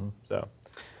 Yeah. So.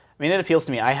 I mean, it appeals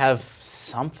to me. I have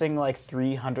something like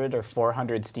 300 or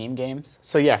 400 Steam games.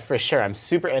 So yeah, for sure. I'm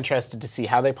super interested to see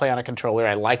how they play on a controller.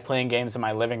 I like playing games in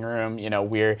my living room.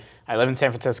 I live in San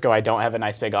Francisco. I don't have a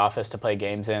nice big office to play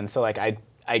games in. So like I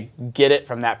get it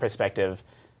from that perspective.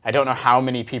 I don't know how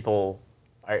many people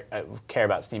care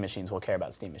about Steam machines will care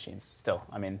about Steam machines still.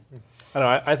 I mean, I don't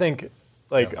know. I think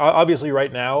like obviously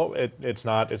right now it's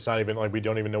not even like we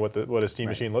don't even know what a Steam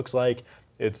machine looks like.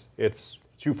 It's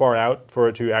too far out for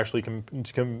it to actually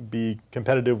be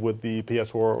competitive with the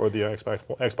PS4 or the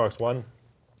Xbox One.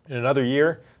 In another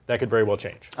year, that could very well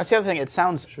change. That's the other thing.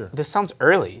 This sounds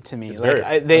early to me.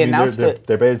 It's they announced it.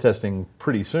 They're beta testing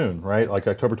pretty soon, right? Like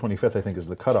October 25th, I think, is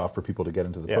the cutoff for people to get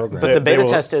into the program. But the beta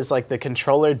test is like the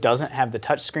controller doesn't have the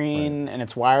touchscreen and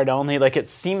it's wired only. Like it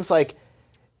seems like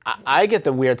I get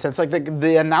the weird sense, like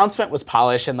the announcement was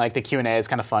polished and like the Q&A is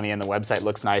kind of funny and the website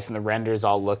looks nice and the renders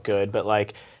all look good, but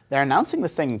like they're announcing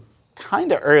this thing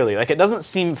kind of early. Like it doesn't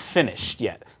seem finished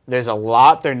yet. There's a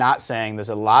lot they're not saying. There's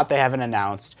a lot they haven't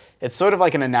announced. It's sort of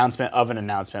like an announcement of an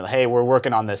announcement. Hey, we're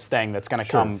working on this thing that's going to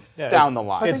come down the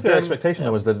line. I think their expectation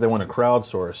though is that they want to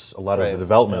crowdsource a lot of the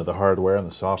development of the hardware and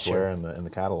the software and the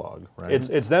catalog. Right?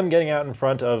 It's them getting out in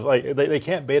front of, like, they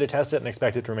can't beta test it and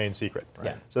expect it to remain secret. Right?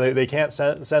 Yeah. So they can't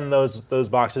send those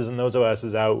boxes and those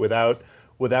OSs out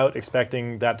without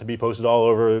expecting that to be posted all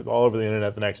over the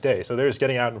internet the next day. So they're just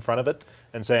getting out in front of it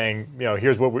and saying,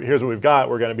 here's what we've got.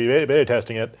 We're going to be beta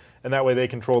testing it, and that way they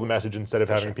control the message instead of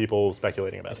having people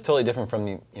speculating about it. It's totally different from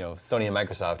Sony and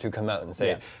Microsoft, who come out and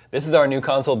say, "This is our new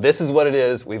console. This is what it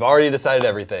is. We've already decided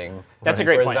everything." That's a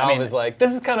great Whereas point. Valve is like,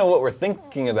 "This is kind of what we're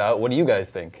thinking about. What do you guys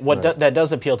think?" That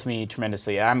does appeal to me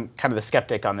tremendously. I'm kind of the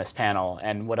skeptic on this panel,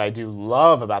 and what I do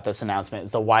love about this announcement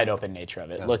is the wide open nature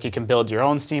of it. Yeah. Look, you can build your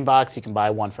own Steam box. You can buy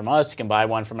one from us. You can buy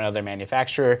one from another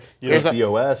manufacturer. Here's the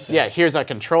OS. Yeah, here's our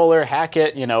controller. Hack it.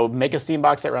 Make a Steam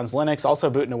box that runs Linux. Also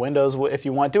boot into Windows if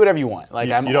you want. Do whatever you want. Like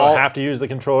you don't have to use the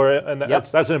controller, and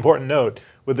that's an important note.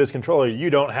 With this controller, you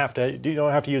don't have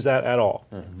to use that at all.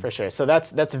 Mm-hmm. For sure. So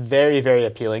that's very, very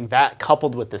appealing. That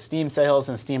coupled with the Steam sales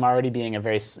and Steam already being a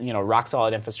very rock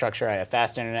solid infrastructure. I have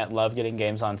fast internet. Love getting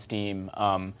games on Steam.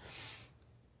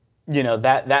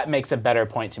 That makes a better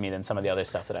point to me than some of the other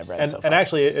stuff that I've read so far. And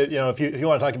actually, if you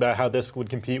want to talk about how this would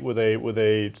compete with a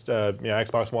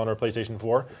Xbox One or PlayStation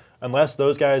 4, unless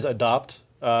those guys adopt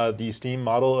the Steam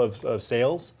model of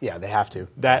sales, they have to.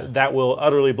 That will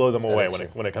utterly blow them away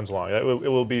when it comes along. It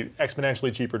will be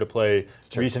exponentially cheaper to play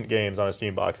recent games on a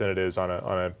Steam box than it is on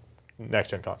a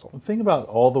next-gen console. Think about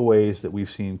all the ways that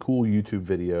we've seen cool YouTube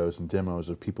videos and demos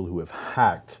of people who have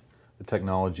hacked the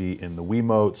technology in the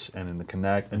Wiimotes and in the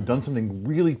Kinect and done something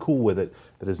really cool with it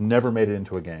that has never made it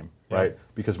into a game, right?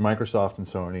 Because Microsoft and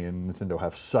Sony and Nintendo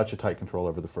have such a tight control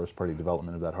over the first-party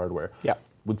development of that hardware. Yeah.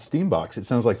 With Steambox, it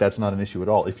sounds like that's not an issue at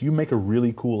all. If you make a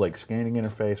really cool scanning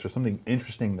interface or something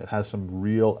interesting that has some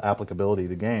real applicability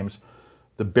to games,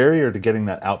 the barrier to getting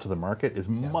that out to the market is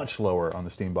much lower on the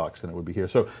Steambox than it would be here.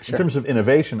 So in terms of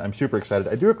innovation, I'm super excited.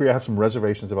 I do agree I have some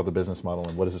reservations about the business model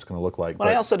and what is this going to look like. But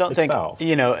I also don't think, Valve.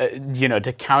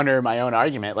 to counter my own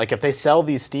argument, like if they sell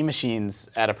these Steam machines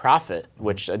at a profit,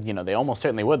 which, they almost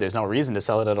certainly would, there's no reason to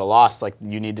sell it at a loss like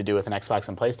you need to do with an Xbox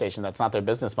and PlayStation. That's not their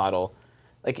business model.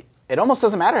 Like, it almost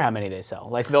doesn't matter how many they sell.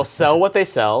 Like, they'll sell what they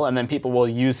sell, and then people will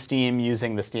use Steam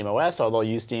using the Steam OS, or they'll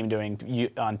use Steam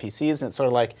on PCs, and it's sort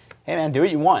of like, hey man, do what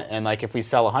you want. And like, if we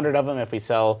sell 100 of them, if we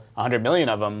sell 100 million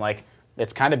of them, like,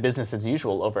 it's kind of business as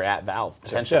usual over at Valve,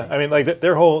 potentially. Yeah, I mean, like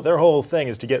their whole thing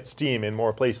is to get Steam in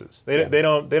more places. They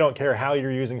don't care how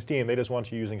you're using Steam. They just want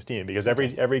you using Steam because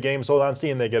every game sold on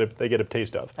Steam they get a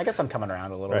taste of. I guess I'm coming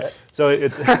around a little bit. So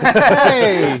it's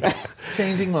hey,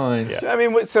 changing minds. Yeah. I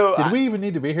mean, so did we even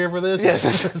need to be here for this?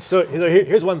 Yes. So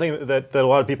here's one thing that a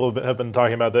lot of people have been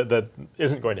talking about that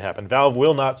isn't going to happen. Valve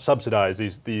will not subsidize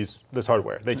this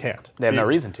hardware. They can't. They have no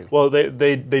reason to. Well,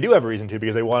 they do have a reason to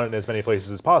because they want it in as many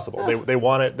places as possible. They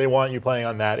want you playing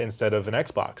on that instead of an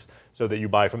Xbox, so that you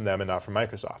buy from them and not from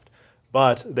Microsoft.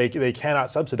 But they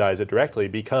cannot subsidize it directly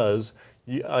because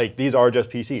these are just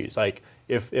PCs. Like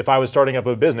if I was starting up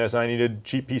a business and I needed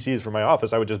cheap PCs for my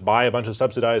office, I would just buy a bunch of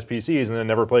subsidized PCs and then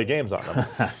never play games on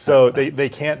them. So they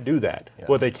can't do that. Yeah.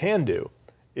 What they can do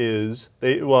is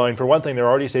and for one thing, they're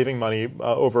already saving money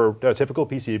over a typical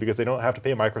PC because they don't have to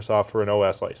pay Microsoft for an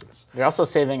OS license. They're also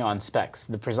saving on specs.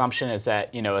 The presumption is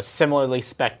that a similarly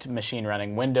spec'd machine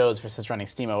running Windows versus running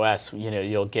SteamOS,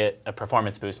 you'll get a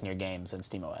performance boost in your games in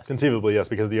SteamOS. Conceivably, yes,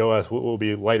 because the OS will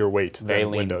be lighter weight Very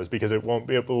than lean. Windows because it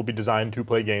will be designed to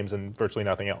play games and virtually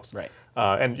nothing else. Right.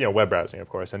 And web browsing, of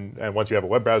course. And once you have a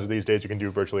web browser these days, you can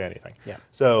do virtually anything. Yeah.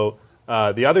 So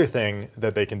the other thing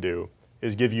that they can do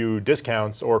is give you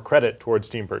discounts or credit towards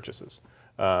Steam purchases.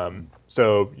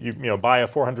 So you buy a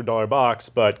 $400 box,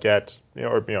 but get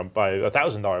or buy a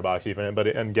 $1,000 box even,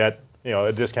 and get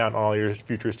a discount on all your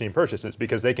future Steam purchases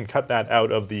because they can cut that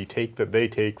out of the take that they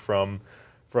take from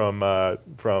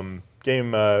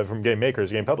game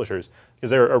makers, game publishers,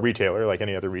 because they're a retailer like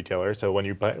any other retailer. So when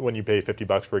you pay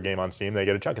 $50 for a game on Steam, they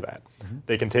get a chunk of that. Mm-hmm.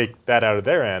 They can take that out of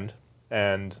their end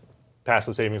and pass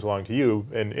the savings along to you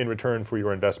in return for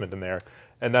your investment in there.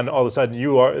 And then all of a sudden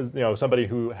you are, somebody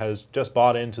who has just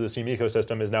bought into the Steam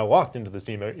ecosystem is now locked into the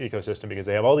Steam ecosystem because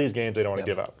they have all these games they don't want to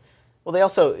give up. Well,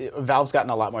 Valve's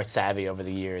gotten a lot more savvy over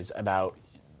the years about,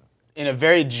 in a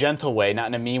very gentle way, not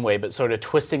in a mean way, but sort of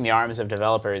twisting the arms of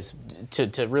developers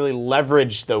to really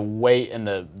leverage the weight and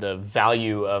the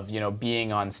value of,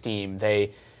 being on Steam.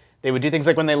 they would do things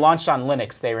like when they launched on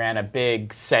Linux, they ran a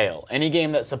big sale. Any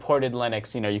game that supported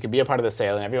Linux, you could be a part of the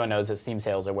sale, and everyone knows that Steam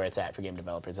sales are where it's at for game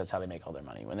developers. That's how they make all their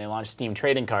money. When they launched Steam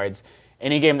trading cards,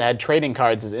 any game that had trading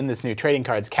cards is in this new trading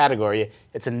cards category.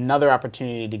 It's another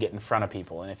opportunity to get in front of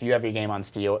people. And if you have your game on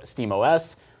Steam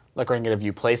OS, look, we're going to give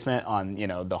you placement on,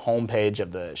 the home page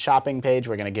of the shopping page.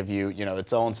 We're going to give you,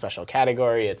 its own special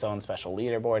category, its own special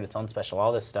leaderboard, its own special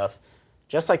all this stuff.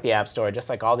 Just like the App Store, just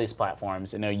like all these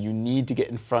platforms, you need to get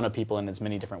in front of people in as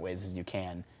many different ways as you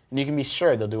can. And you can be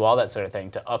sure they'll do all that sort of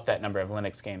thing to up that number of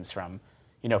Linux games from,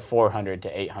 400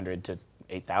 to 800 to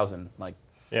 8,000.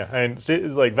 Yeah, and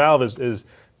it's like Valve is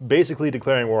basically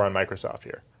declaring war on Microsoft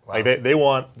here. Wow. Like they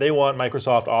want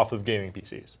Microsoft off of gaming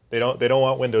PCs. They don't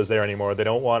want Windows there anymore. They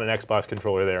don't want an Xbox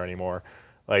controller there anymore.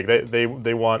 Like they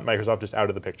want Microsoft just out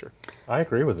of the picture. I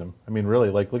agree with him. I mean, really,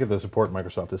 look at the support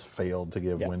Microsoft has failed to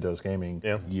give Windows gaming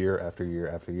year after year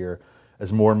after year.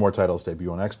 As more and more titles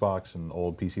debut on Xbox and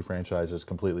old PC franchises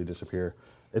completely disappear,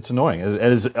 it's annoying.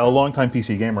 As a longtime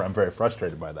PC gamer, I'm very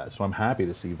frustrated by that. So I'm happy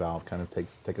to see Valve kind of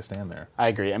take a stand there. I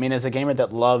agree. I mean, as a gamer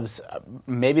that loves,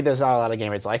 maybe there's not a lot of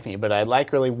gamers like me, but I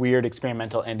like really weird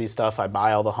experimental indie stuff. I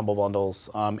buy all the Humble Bundles,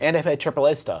 and I play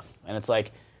AAA stuff. And it's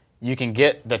like, you can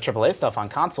get the AAA stuff on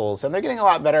consoles, and they're getting a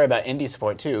lot better about indie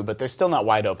support too, but they're still not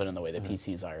wide open in the way that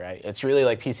PCs are, right? It's really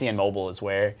like PC and mobile is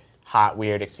where hot,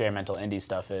 weird, experimental indie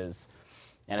stuff is.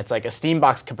 And it's like a Steam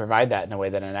box could provide that in a way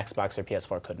that an Xbox or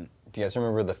PS4 couldn't. Do you guys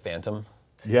remember the Phantom?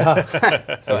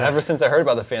 Yeah. So ever since I heard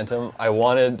about the Phantom, I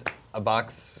wanted a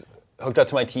box hooked up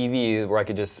to my TV where I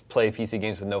could just play PC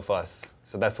games with no fuss.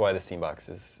 So that's why the Steam box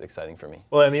is exciting for me.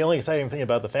 Well, and the only exciting thing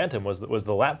about the Phantom was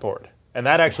the lap board. And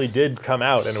that actually did come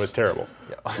out, and it was terrible.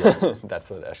 Yeah, that's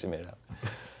what actually made it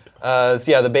out.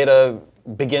 So yeah, the beta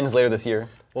begins later this year.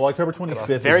 Well, October 25th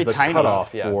is the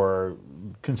cutoff for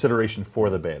consideration for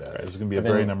the beta. Right. There's going to be a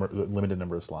very limited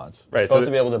number of slots. Right, supposed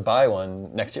to be able to buy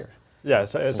one next year. Yeah,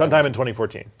 sometime in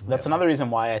 2014. That's another reason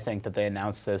why I think that they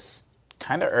announced this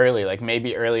kind of early, like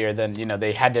maybe earlier than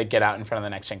they had to get out in front of the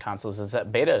next gen consoles. Is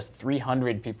that beta is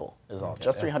 300 people is all,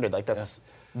 just 300. Like that's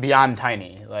beyond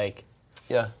tiny. Like.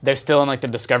 Yeah. They're still in like the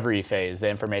discovery phase, the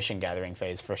information gathering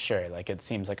phase for sure. Like it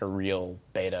seems like a real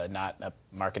beta, not a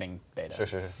marketing beta.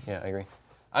 Sure. Yeah, I agree.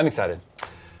 I'm excited.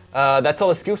 That's all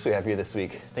the scoops we have here this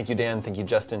week. Thank you, Dan. Thank you,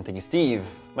 Justin. Thank you, Steve.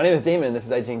 My name is Damon. This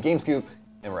is IGN Game Scoop,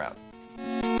 and we're out.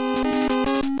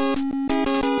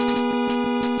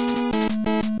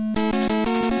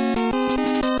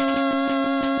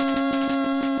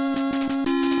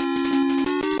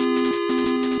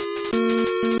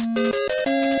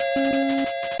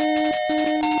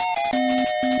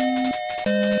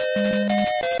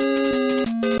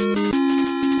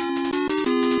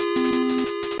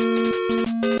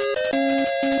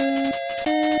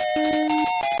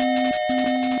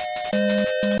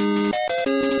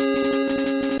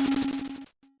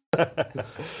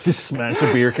 Just smash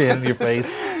a beer can in your face.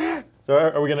 So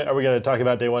are we gonna talk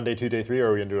about day 1, day 2, day 3, or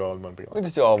are we gonna do it all in one big? We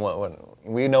just do all one.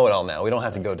 We know it all now. We don't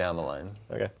have to go down the line.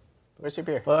 Okay. Where's your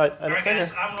beer? Well, all right,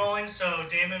 guys, I'm rolling. So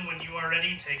Damon, when you are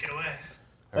ready, take it away.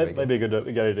 That might be a good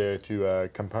idea to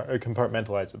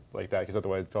compartmentalize it like that, because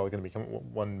otherwise it's all going to become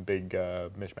one big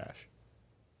mishmash.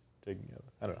 I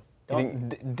don't know.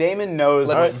 Damon knows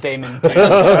what Damon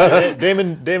does.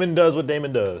 Damon does what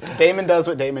Damon does. Damon does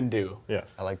what Damon do.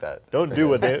 Yes. I like that. Don't do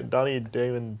what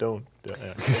Damon don't.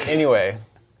 Yeah. Anyway.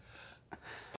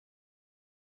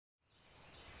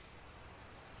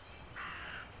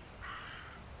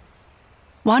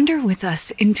 Wander with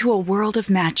us into a world of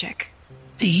magic.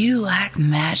 Do you like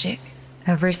magic?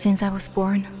 Ever since I was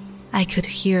born, I could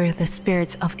hear the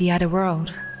spirits of the other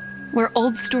world. Where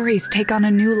old stories take on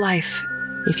a new life.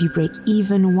 If you break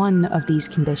even one of these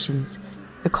conditions,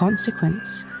 the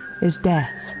consequence is death.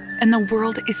 And the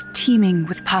world is teeming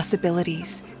with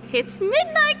possibilities. It's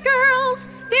midnight, girls!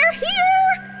 They're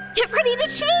here! Get ready to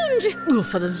change! Well,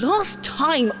 for the last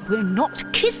time, we're not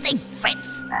kissing,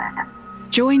 Fritz!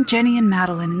 Join Jenny and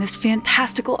Madeline in this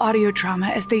fantastical audio drama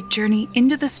as they journey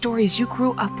into the stories you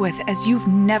grew up with as you've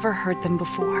never heard them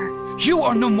before. You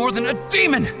are no more than a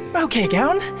demon! Okay,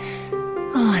 Gown.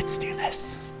 Let's do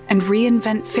this. And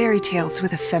reinvent fairy tales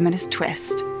with a feminist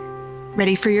twist.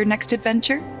 Ready for your next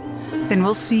adventure? Then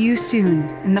we'll see you soon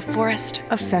in the forest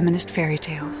of feminist fairy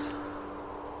tales.